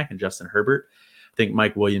passing attack and Justin Herbert. I think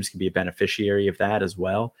Mike Williams can be a beneficiary of that as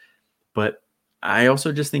well. But I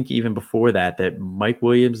also just think even before that Mike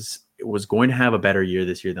Williams was going to have a better year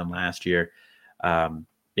this year than last year.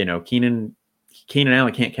 Keenan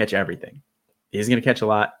Allen can't catch everything. He's going to catch a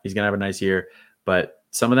lot. He's going to have a nice year, but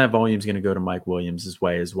some of that volume is going to go to Mike Williams'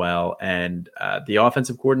 way as well. And the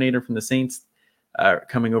offensive coordinator from the Saints,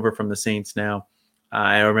 coming over from the Saints now,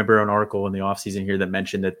 I remember an article in the offseason here that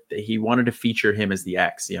mentioned that he wanted to feature him as the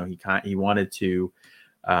X. He wanted to.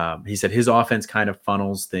 He said his offense kind of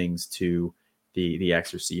funnels things to the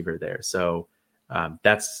X receiver there. So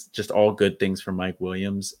that's just all good things for Mike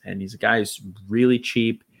Williams, and he's a guy who's really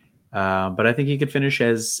cheap. But I think he could finish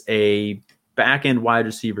as a back end wide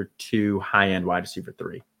receiver 2, high end wide receiver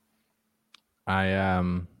 3.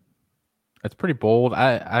 That's pretty bold.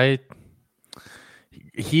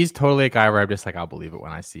 He's totally a guy where I'm just like, I'll believe it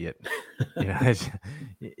when I see it.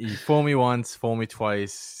 You fool me once, fool me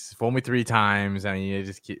twice, fool me 3 times. I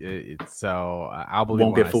mean, so I'll believe.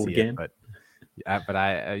 Won't get fooled again. But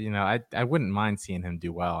I wouldn't mind seeing him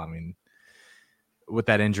do well. I mean, with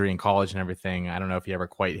that injury in college and everything, I don't know if he ever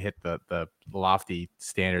quite hit the lofty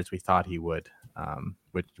standards we thought he would,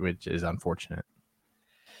 which is unfortunate.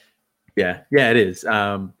 Yeah, it is.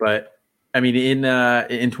 But I mean,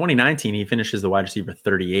 in 2019, he finishes the wide receiver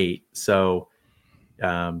 38. So,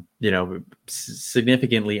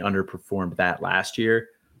 significantly underperformed that last year.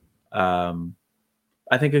 I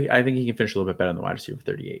think he can finish a little bit better than the wide receiver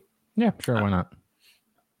 38. Yeah, sure. Why not?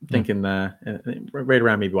 Thinking right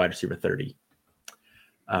around maybe wide receiver 30.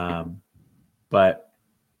 But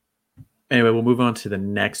anyway, we'll move on to the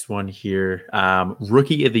next one here.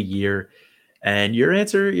 Rookie of the year. And your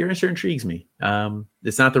answer intrigues me.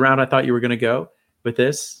 It's not the route I thought you were going to go with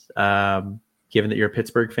this, given that you're a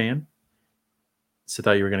Pittsburgh fan. So I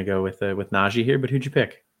thought you were going to go with Najee here, but who'd you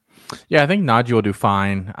pick? Yeah, I think Najee will do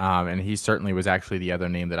fine. And he certainly was actually the other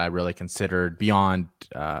name that I really considered beyond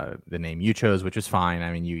the name you chose, which is fine.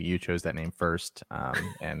 I mean, you chose that name first.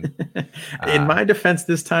 And in my defense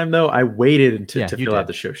this time, though, I waited to fill out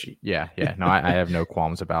the show sheet. Yeah. No, I have no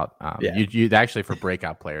qualms about you actually, for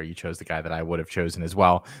breakout player, you chose the guy that I would have chosen as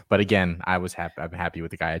well. But again, I'm happy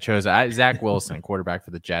with the guy I chose. Zach Wilson, quarterback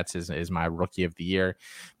for the Jets, is my rookie of the year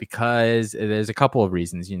because there's a couple of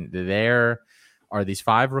reasons. There are these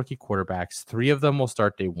 5 rookie quarterbacks. 3 of them will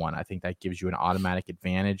start day 1. I think that gives you an automatic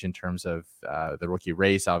advantage in terms of the rookie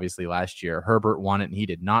race. Obviously, last year, Herbert won it, and he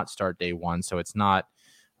did not start day 1, so it's not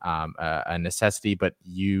a necessity. But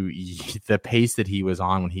the pace that he was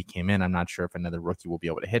on when he came in, I'm not sure if another rookie will be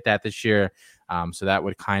able to hit that this year. So that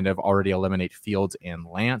would kind of already eliminate Fields and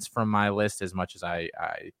Lance from my list, as much as I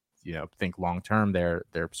think long term, they're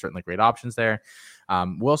certainly great options there.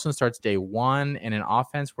 Wilson starts day one in an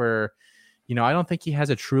offense where, I don't think he has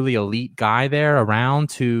a truly elite guy there around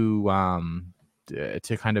to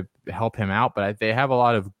kind of help him out, but they have a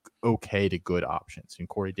lot of okay to good options. And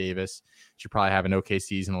Corey Davis should probably have an okay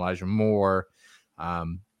season. Elijah Moore,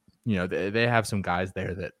 they have some guys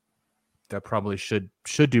there that probably should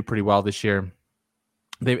do pretty well this year.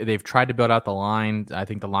 They've tried to build out the line. I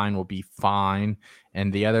think the line will be fine.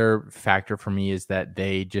 And the other factor for me is that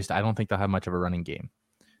I don't think they'll have much of a running game.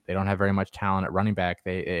 They don't have very much talent at running back.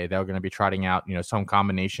 They're going to be trotting out, some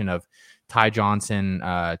combination of Ty Johnson,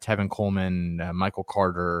 Tevin Coleman, Michael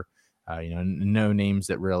Carter, no names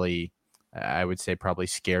that really, I would say, probably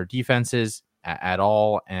scare defenses at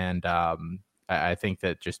all. And I think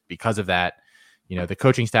that just because of that, the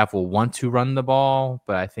coaching staff will want to run the ball,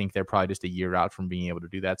 but I think they're probably just a year out from being able to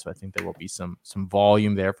do that. So I think there will be some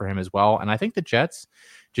volume there for him as well. And I think the Jets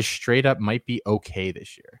just straight up might be okay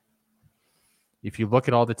this year. If you look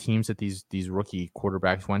at all the teams that these rookie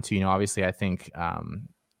quarterbacks went to, obviously I think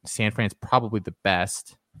San Fran's probably the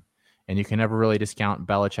best, and you can never really discount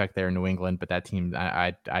Belichick there in New England, but that team,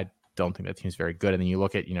 I don't think that team's very good. And then you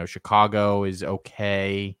look at, Chicago is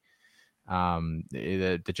okay.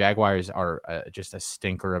 The Jaguars are just a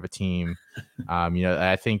stinker of a team.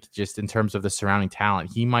 I think just in terms of the surrounding talent,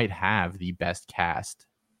 he might have the best cast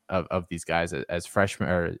of these guys as freshmen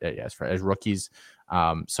or as rookies.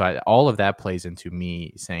 So all of that plays into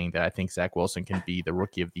me saying that I think Zach Wilson can be the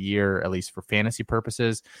rookie of the year, at least for fantasy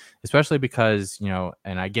purposes, especially because,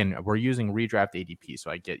 and again, we're using redraft ADP.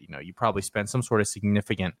 So I get, you probably spent some sort of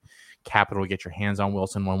significant capital to get your hands on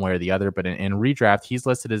Wilson one way or the other. But in redraft, he's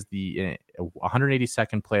listed as the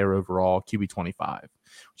 182nd player overall, QB 25, which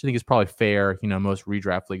I think is probably fair. Most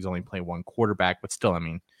redraft leagues only play one quarterback, but still,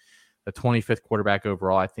 the 25th quarterback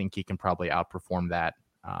overall, I think he can probably outperform that.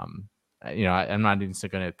 I'm not even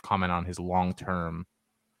going to comment on his long-term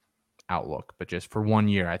outlook, but just for 1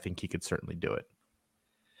 year, I think he could certainly do it.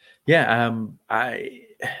 Yeah.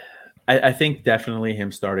 I think definitely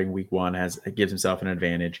him starting week one gives himself an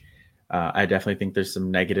advantage. I definitely think there's some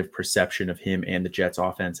negative perception of him and the Jets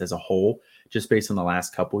offense as a whole, just based on the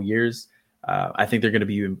last couple years. I think they're going to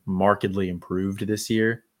be markedly improved this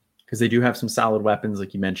year because they do have some solid weapons,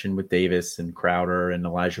 like you mentioned, with Davis and Crowder and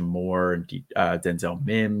Elijah Moore and Denzel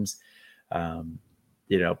Mims.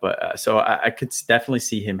 So I could definitely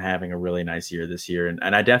see him having a really nice year this year.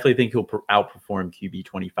 And I definitely think he'll outperform QB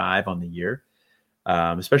 25 on the year,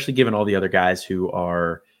 especially given all the other guys who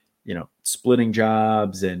are, splitting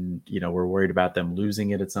jobs and, we're worried about them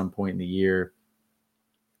losing it at some point in the year.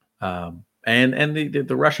 And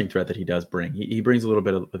the rushing threat that he does bring, he brings a little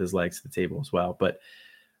bit with his legs to the table as well. But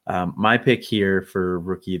my pick here for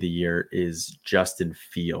rookie of the year is Justin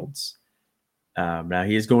Fields. Now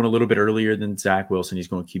he is going a little bit earlier than Zach Wilson. He's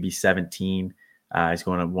going QB 17. He's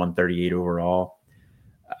going at 138 overall.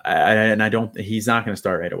 He's not going to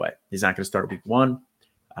start right away. He's not going to start week one.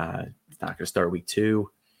 He's not going to start week two.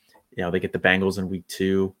 They get the Bengals in week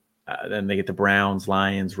two. Then they get the Browns,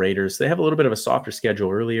 Lions, Raiders. They have a little bit of a softer schedule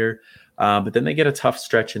earlier, but then they get a tough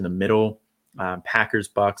stretch in the middle. Packers,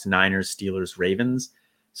 Bucks, Niners, Steelers, Ravens.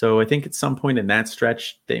 So I think at some point in that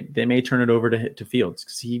stretch, they may turn it over to Fields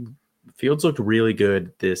because Fields looked really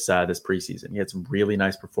good this preseason. He had some really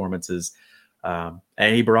nice performances, and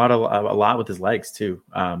he brought a lot with his legs too.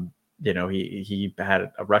 He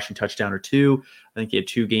had a rushing touchdown or two. I think he had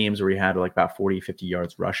 2 games where he had like about 40, 50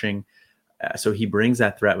 yards rushing. So he brings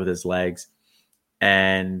that threat with his legs.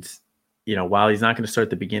 And, while he's not going to start at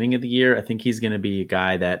the beginning of the year, I think he's going to be a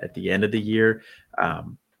guy that at the end of the year,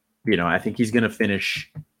 I think he's going to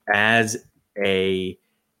finish as a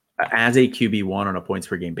QB1 on a points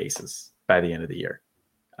per game basis by the end of the year.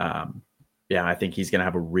 I think he's going to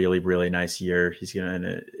have a really, really nice year. He's going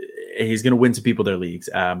to win some people their leagues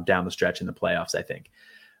down the stretch in the playoffs, I think.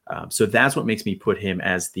 So that's what makes me put him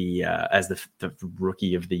as the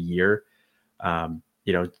rookie of the year.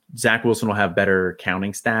 Zach Wilson will have better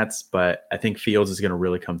counting stats, but I think Fields is going to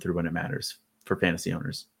really come through when it matters for fantasy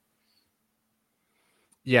owners.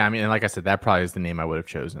 Yeah, like I said, that probably is the name I would have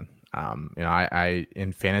chosen. I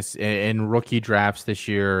in fantasy in rookie drafts this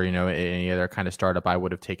year, any other kind of startup, I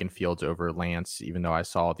would have taken Fields over Lance, even though I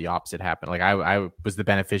saw the opposite happen. Like I was the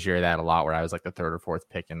beneficiary of that a lot, where I was like the 3rd or 4th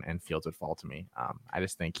pick, and Fields would fall to me. I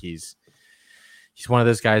just think he's one of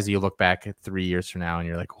those guys that you look back at 3 years from now and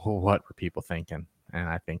you're like, well, what were people thinking? And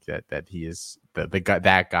I think that he is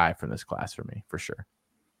that guy from this class for me, for sure.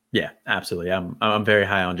 Yeah, absolutely. I'm very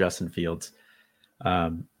high on Justin Fields.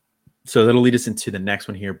 So that'll lead us into the next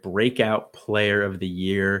one here, breakout player of the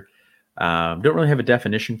year. Don't really have a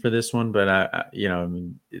definition for this one, but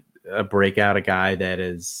a breakout, a guy that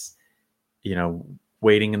is, you know,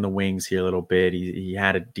 waiting in the wings here a little bit. He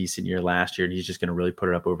had a decent year last year, and he's just going to really put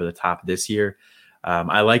it up over the top this year.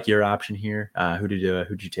 I like your option here. Who'd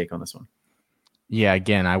you take on this one? Yeah,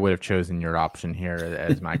 again, I would have chosen your option here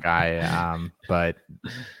as my guy, but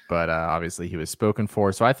obviously he was spoken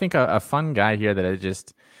for. So I think a fun guy here that it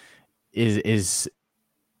just is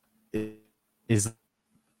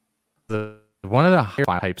the one of the higher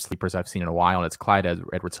type sleepers I've seen in a while, and it's Clyde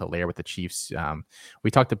Edwards-Helaire with the Chiefs.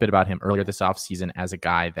 We talked a bit about him earlier this offseason as a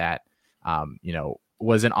guy that,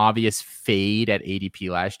 was an obvious fade at ADP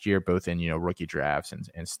last year, both in, rookie drafts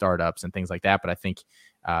and startups and things like that. But I think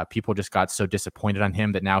people just got so disappointed on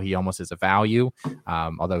him that now he almost is a value,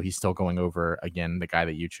 although he's still going over, again, the guy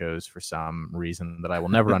that you chose for some reason that I will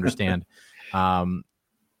never understand. 21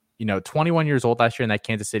 years old last year in that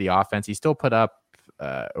Kansas City offense, he still put up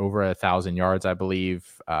over 1,000 yards, I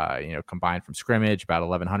believe, combined from scrimmage, about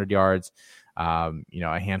 1,100 yards,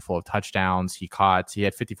 a handful of touchdowns he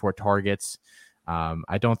had 54 targets.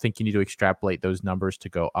 I don't think you need to extrapolate those numbers to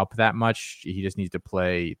go up that much. He just needs to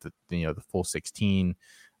play the full 16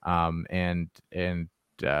 and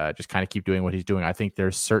just kind of keep doing what he's doing. I think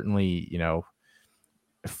there's certainly,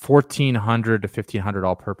 1,400 to 1,500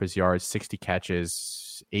 all-purpose yards, 60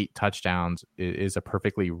 catches, 8 touchdowns is a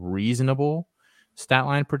perfectly reasonable stat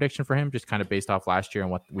line prediction for him, just kind of based off last year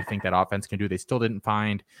and what we think that offense can do. They still didn't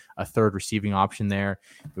find a third receiving option there.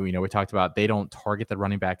 We talked about they don't target the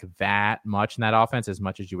running back that much in that offense as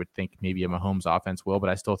much as you would think maybe a Mahomes offense will, but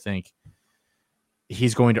I still think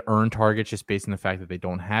he's going to earn targets just based on the fact that they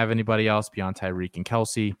don't have anybody else beyond Tyreek and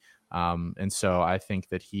Kelsey. And so I think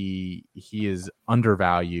that he is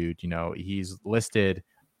undervalued. He's listed,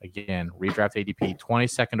 again, redraft ADP,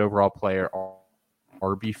 22nd overall player,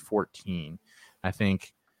 RB14. I mean,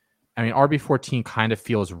 RB14 kind of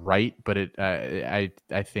feels right, but I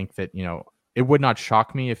think that, it would not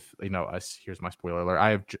shock me if, here's my spoiler alert. I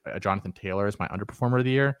have Jonathan Taylor as my underperformer of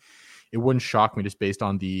the year. It wouldn't shock me just based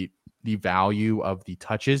on the value of the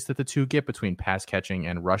touches that the two get between pass catching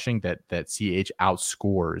and rushing that CH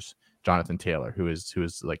outscores Jonathan Taylor, who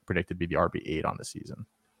is like predicted to be the RB8 on the season.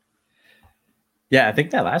 Yeah, I think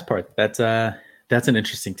that last part, that's an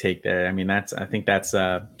interesting take there. I mean, I think that's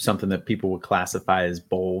something that people would classify as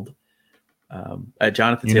bold.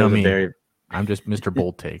 Jonathan Taylor, I'm just Mr.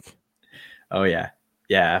 Bold Take. Oh yeah.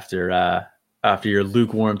 After your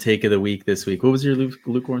lukewarm take of the week this week, what was your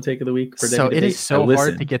lukewarm take of the week? So it is so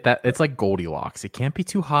hard to get that. It's like Goldilocks. It can't be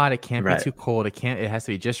too hot. It can't be too cold. It has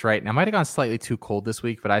to be just right. Now, I might have gone slightly too cold this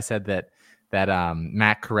week, but I said that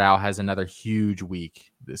Matt Corral has another huge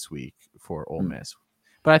week this week for Ole Miss.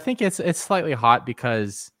 But I think it's slightly hot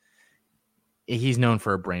because he's known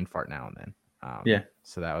for a brain fart now and then.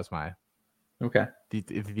 So that was my okay.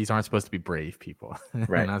 These aren't supposed to be brave people. Right.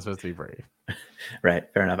 They're not supposed to be brave. Right.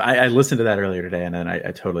 Fair enough. I listened to that earlier today, and then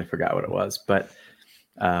I totally forgot what it was. But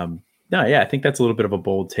I think that's a little bit of a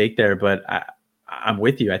bold take there. But I'm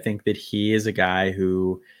with you. I think that he is a guy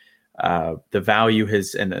who the value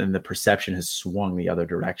and the perception has swung the other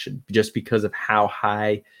direction just because of how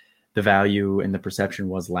high the value and the perception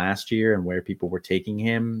was last year and where people were taking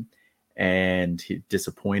him, and he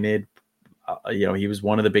disappointed. He was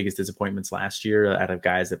one of the biggest disappointments last year out of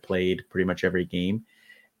guys that played pretty much every game,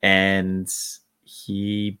 and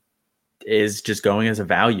he is just going as a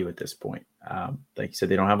value at this point. Like you said,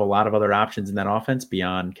 they don't have a lot of other options in that offense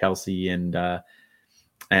beyond Kelsey and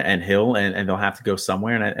Hill, and they'll have to go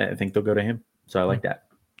somewhere, and I think they'll go to him. So I like that.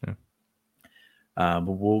 But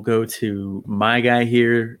we'll go to my guy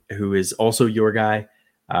here, who is also your guy,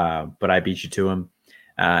 but I beat you to him.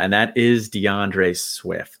 And that is DeAndre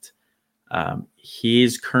Swift.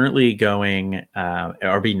 He's currently going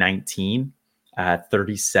RB19 at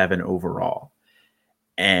 37 overall.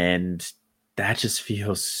 And that just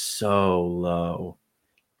feels so low.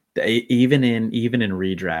 Even in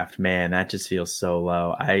redraft, man, that just feels so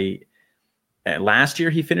low. Last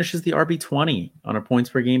year, he finishes the RB20 on a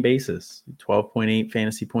points per game basis, 12.8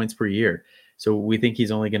 fantasy points per year. So we think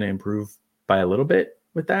he's only going to improve by a little bit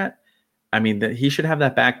with that. I mean, he should have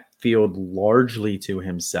that backfield largely to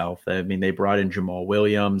himself. I mean, they brought in Jamal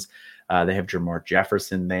Williams. They have Jamar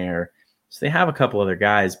Jefferson there. So they have a couple other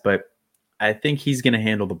guys, but I think he's going to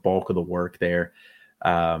handle the bulk of the work there.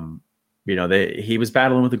 He was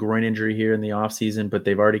battling with a groin injury here in the offseason, but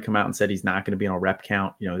they've already come out and said he's not going to be on a rep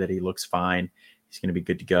count, that he looks fine. He's going to be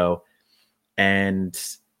good to go. And,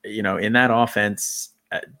 in that offense,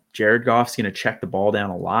 Jared Goff's going to check the ball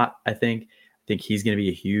down a lot, I think. I think he's going to be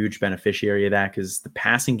a huge beneficiary of that because the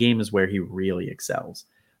passing game is where he really excels.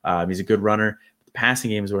 He's a good runner. The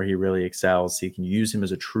passing game is where he really excels. So you can use him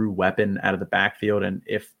as a true weapon out of the backfield. And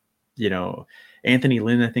if Anthony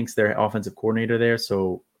Lynn, I think, is their offensive coordinator there.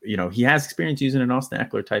 So, he has experience using an Austin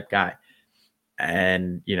Eckler type guy.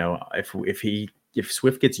 And, if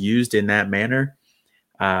Swift gets used in that manner,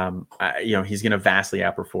 he's going to vastly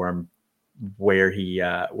outperform where he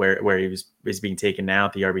was being taken now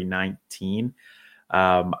at the RB19.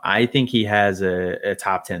 I think he has a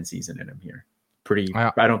top 10 season in him here.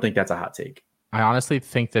 I don't think that's a hot take. I honestly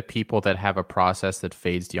think that people that have a process that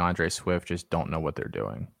fades DeAndre Swift just don't know what they're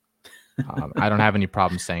doing. I don't have any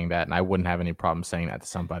problem saying that, and I wouldn't have any problem saying that to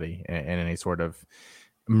somebody in any sort of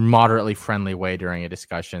moderately friendly way during a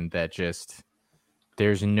discussion that just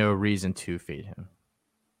there's no reason to fade him.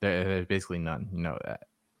 There's basically none.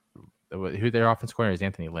 Who their offense coordinator is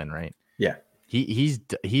Anthony Lynn, right? Yeah.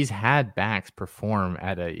 He's had backs perform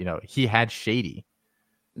at he had Shady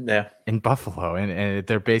in Buffalo, and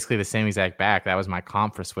they're basically the same exact back. That was my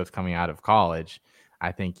comp for Swift coming out of college.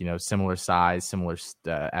 I think similar size, similar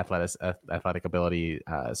athletic ability,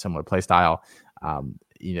 similar play style.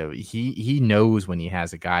 He knows when he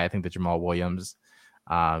has a guy. I think the Jamal Williams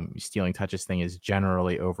stealing touches thing is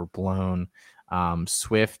generally overblown.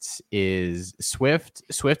 Swift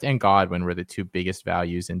and Godwin were the two biggest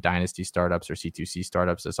values in dynasty startups or C2C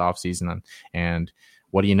startups this offseason. And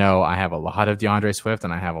what do you know? I have a lot of DeAndre Swift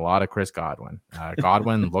and I have a lot of Chris Godwin.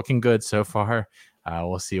 Godwin looking good so far.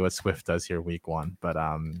 We'll see what Swift does here week 1. But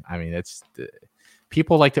it's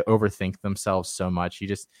people like to overthink themselves so much. You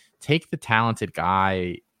just take the talented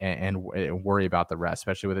guy and worry about the rest,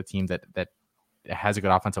 especially with a team that has a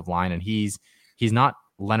good offensive line. And he's not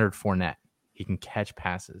Leonard Fournette. He can catch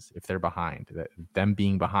passes if they're behind. Them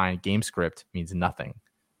being behind game script means nothing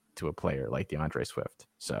to a player like DeAndre Swift.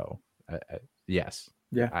 So, yes.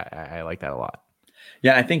 Yeah. I like that a lot.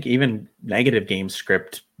 Yeah, I think even negative game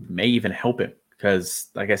script may even help him because,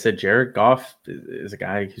 like I said, Jared Goff is a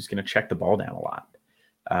guy who's going to check the ball down a lot.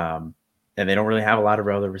 And they don't really have a lot of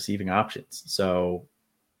other receiving options. So,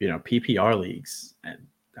 PPR leagues, and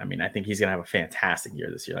I think he's going to have a fantastic year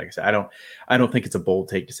this year. Like I said, I don't think it's a bold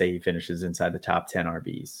take to say he finishes inside the top 10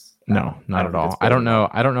 RBs. No, not at all. I don't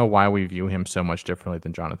know why we view him so much differently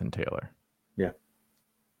than Jonathan Taylor. Yeah.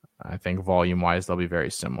 I think volume wise, they'll be very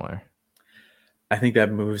similar. I think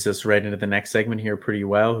that moves us right into the next segment here pretty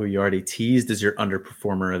well, who you already teased as your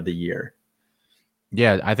underperformer of the year.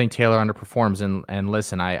 Yeah, I think Taylor underperforms. And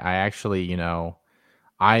listen, I actually,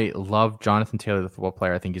 I love Jonathan Taylor, the football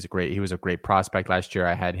player. I think he was a great prospect last year.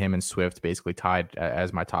 I had him and Swift basically tied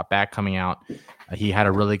as my top back coming out. He had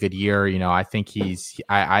a really good year. I think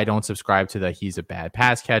I don't subscribe to that he's a bad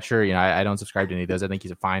pass catcher. I don't subscribe to any of those. I think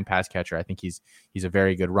he's a fine pass catcher. I think he's a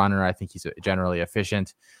very good runner. I think he's generally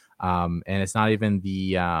efficient. And it's not even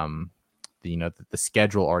the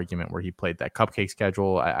schedule argument where he played that cupcake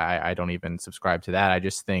schedule. I don't even subscribe to that. I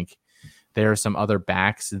just think there are some other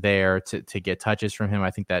backs there to get touches from him.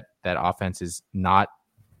 I think that offense is not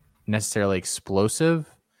necessarily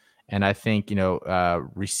explosive. And I think,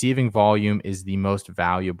 receiving volume is the most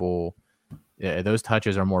valuable. Those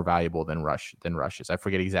touches are more valuable than rushes. I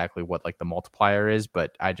forget exactly what the multiplier is,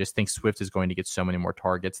 but I just think Swift is going to get so many more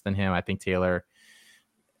targets than him. I think Taylor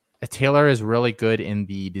is really good in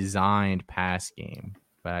the designed pass game,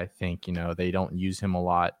 but I think, they don't use him a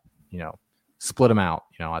lot, split him out,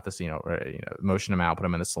 at this, motion him out, put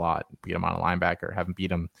him in the slot, beat him on a linebacker, have him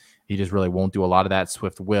beat him. He just really won't do a lot of that.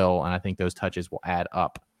 Swift will, and I think those touches will add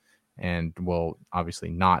up and will obviously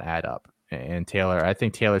not add up. And I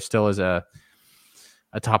think Taylor still is a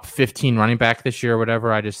top 15 running back this year or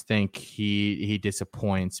whatever. I just think he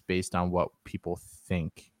disappoints based on what people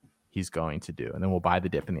think he's going to do. And then we'll buy the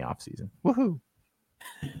dip in the offseason. Woohoo.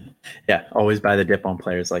 Yeah, always buy the dip on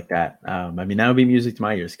players like that. That would be music to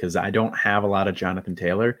my ears because I don't have a lot of Jonathan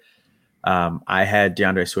Taylor. I had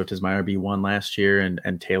DeAndre Swift as my RB1 last year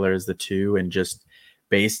and Taylor as the 2. And just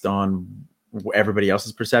based on everybody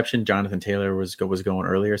else's perception, Jonathan Taylor was going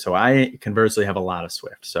earlier. So I conversely have a lot of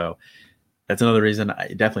Swift. So that's another reason I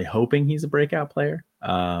definitely hoping he's a breakout player.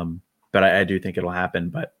 But I do think it'll happen.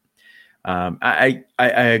 But I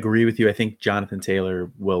agree with you. I think Jonathan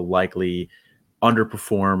Taylor will likely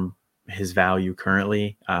underperform his value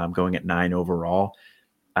currently, going at 9 overall.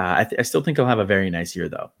 I still think he'll have a very nice year,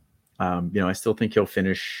 though. I still think he'll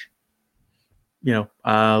finish, low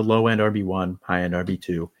end RB1, high end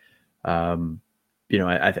RB2.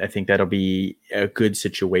 I think that'll be a good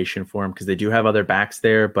situation for him because they do have other backs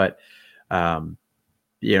there. But, I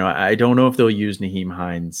don't know if they'll use Nyheim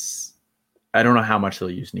Hines. I don't know how much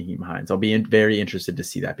they'll use Nyheim Hines. I'll be very interested to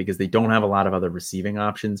see that because they don't have a lot of other receiving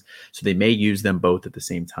options. So they may use them both at the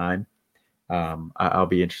same time. I'll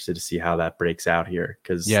be interested to see how that breaks out here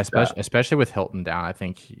because especially with Hilton down. I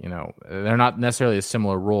think they're not necessarily a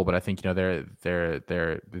similar role, but I think they're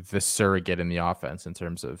the surrogate in the offense in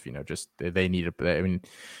terms of just they need a. I mean,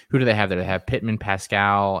 who do they have there? They have Pittman,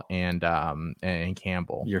 Pascal, and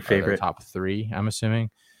Campbell. Your favorite top three, I'm assuming.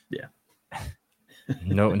 Yeah.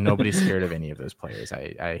 Nobody's scared of any of those players.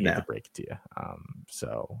 I hate to break it to you.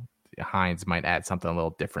 So Hines might add something a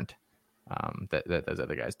little different that those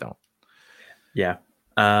other guys don't. Yeah.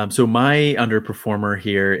 So my underperformer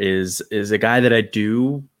here is a guy that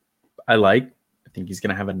I like. I think he's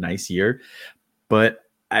going to have a nice year, but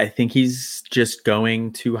I think he's just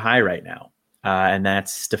going too high right now. And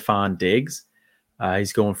that's Stefon Diggs.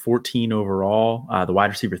 He's going 14 overall, the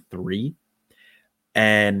wide receiver 3.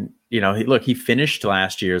 And, he finished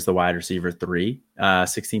last year as the wide receiver 3,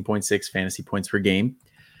 16.6 fantasy points per game.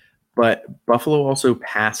 But Buffalo also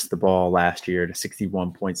passed the ball last year to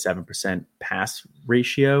 61.7% pass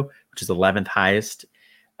ratio, which is 11th highest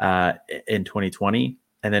in 2020.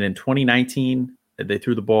 And then in 2019, they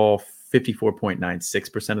threw the ball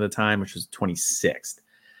 54.96% of the time, which was 26th.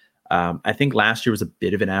 I think last year was a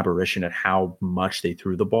bit of an aberration at how much they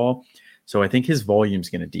threw the ball. So I think his volume is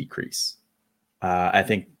going to decrease. I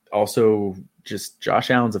think also just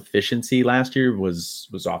Josh Allen's efficiency last year was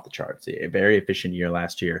off the charts. A very efficient year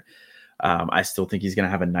last year. I still think he's going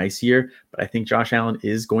to have a nice year, but I think Josh Allen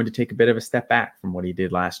is going to take a bit of a step back from what he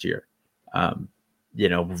did last year.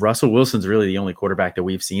 Russell Wilson's really the only quarterback that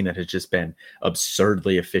we've seen that has just been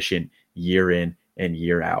absurdly efficient year in and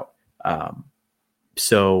year out.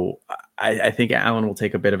 So I think Allen will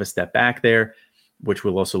take a bit of a step back there, which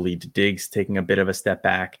will also lead to Diggs taking a bit of a step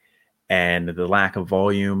back, and the lack of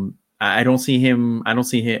volume. I don't see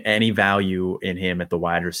any value in him at the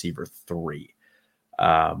wide receiver 3.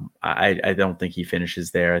 I don't think he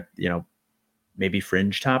finishes there. Maybe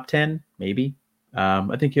fringe top 10, maybe.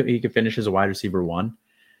 I think he could finish as a wide receiver 1.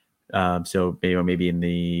 So maybe in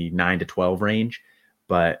the 9 to 12 range,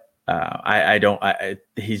 but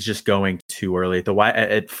he's just going too early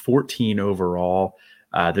at 14 overall.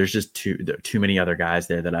 There's just too many other guys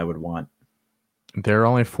there that I would want. There are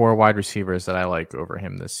only 4 wide receivers that I like over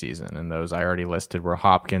him this season, and those I already listed were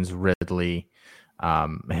Hopkins, Ridley,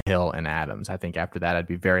 Hill, and Adams. I think after that, I'd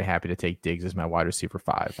be very happy to take Diggs as my wide receiver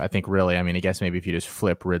 5. I think really, I guess maybe if you just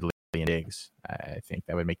flip Ridley and Diggs, I think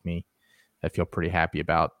that would make me feel pretty happy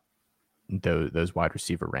about those wide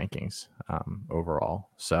receiver rankings overall.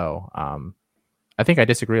 So I think I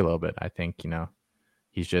disagree a little bit. I think,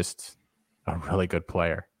 he's just a really good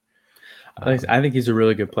player. I think he's a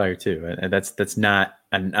really good player too, and that's not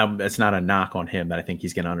a knock on him that I think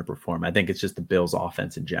he's going to underperform. I think it's just the Bills'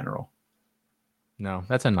 offense in general. No,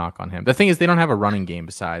 that's a knock on him. The thing is, they don't have a running game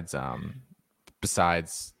besides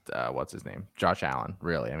what's his name, Josh Allen.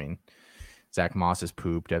 Really, Zach Moss is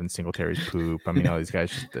poop. Devin Singletary's poop. All these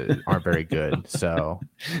guys just aren't very good. So,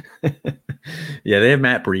 yeah, they have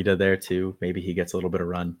Matt Breida there too. Maybe he gets a little bit of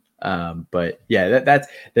run. But yeah, that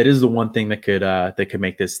is the one thing that could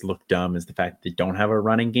make this look dumb is the fact that they don't have a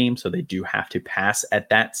running game, so they do have to pass at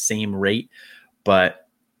that same rate. But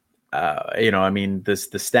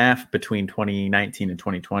the staff between 2019 and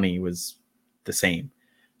 2020 was the same.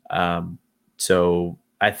 So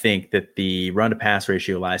I think that the run to pass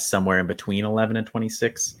ratio lies somewhere in between 11 and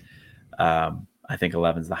 26. I think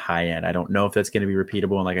 11 is the high end. I don't know if that's going to be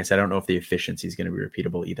repeatable. And like I said, I don't know if the efficiency is going to be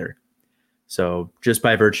repeatable either. So just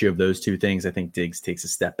by virtue of those two things, I think Diggs takes a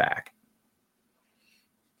step back.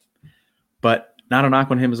 But not a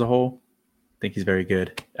knock on him as a whole. I think he's very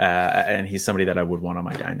good. And he's somebody that I would want on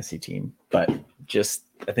my dynasty team. But just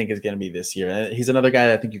I think it's going to be this year. He's another guy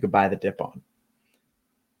that I think you could buy the dip on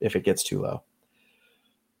if it gets too low.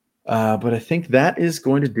 But I think that is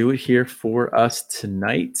going to do it here for us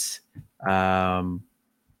tonight.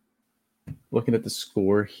 Looking at the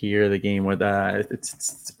score here, the game with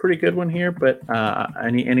it's a pretty good one here. But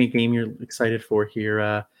any game you're excited for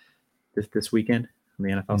here this weekend on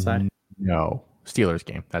the NFL side? No, Steelers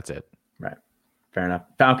game. That's it. Right, fair enough.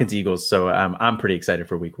 Falcons Eagles. So I'm pretty excited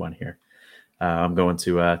for Week 1 here. I'm going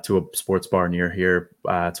to a sports bar near here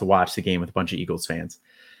to watch the game with a bunch of Eagles fans.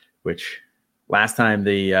 Which last time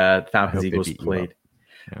the Falcons Eagles played,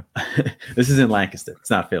 this is in Lancaster. It's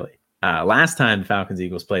not Philly. Last time the Falcons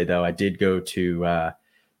Eagles played, though, I did go to a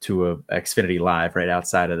Xfinity Live right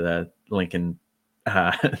outside of the Lincoln,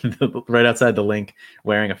 right outside the link,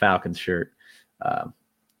 wearing a Falcons shirt. It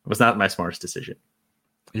was not my smartest decision.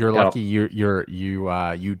 You're lucky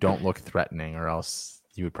you don't look threatening, or else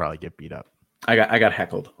you would probably get beat up. I got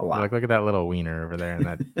heckled a lot. Look at that little wiener over there in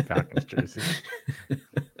that Falcons jersey.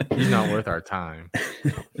 He's not worth our time.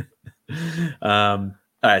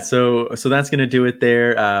 All right, so that's going to do it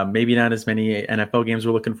there. Maybe not as many NFL games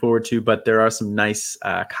we're looking forward to, but there are some nice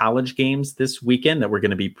college games this weekend that we're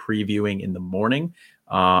going to be previewing in the morning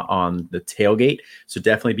on the tailgate. So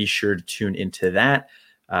definitely be sure to tune into that.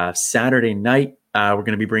 Saturday night, we're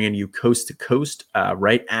going to be bringing you Coast to Coast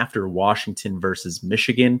right after Washington versus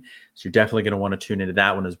Michigan. So you're definitely going to want to tune into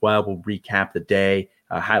that one as well. We'll recap the day,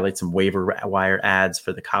 highlight some waiver wire ads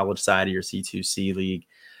for the college side of your C2C league.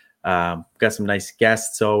 Got some nice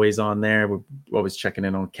guests always on there. We're always checking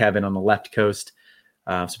in on Kevin on the left coast.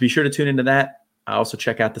 So be sure to tune into that. Also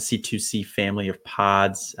check out the C2C family of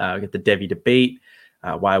pods. We get the Devi debate.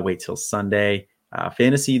 Why wait till Sunday?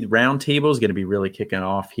 Fantasy roundtable is going to be really kicking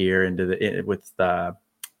off here with the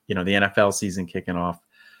NFL season kicking off.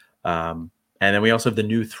 And then we also have the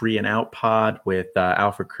new 3 and Out pod with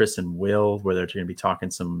Alfred, Chris, and Will, where they're going to be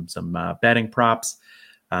talking some betting props,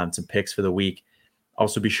 some picks for the week.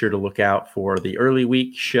 Also, be sure to look out for the early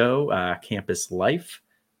week show, Campus Life.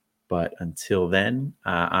 But until then,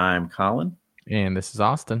 I'm Colin. And this is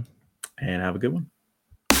Austin. And have a good one.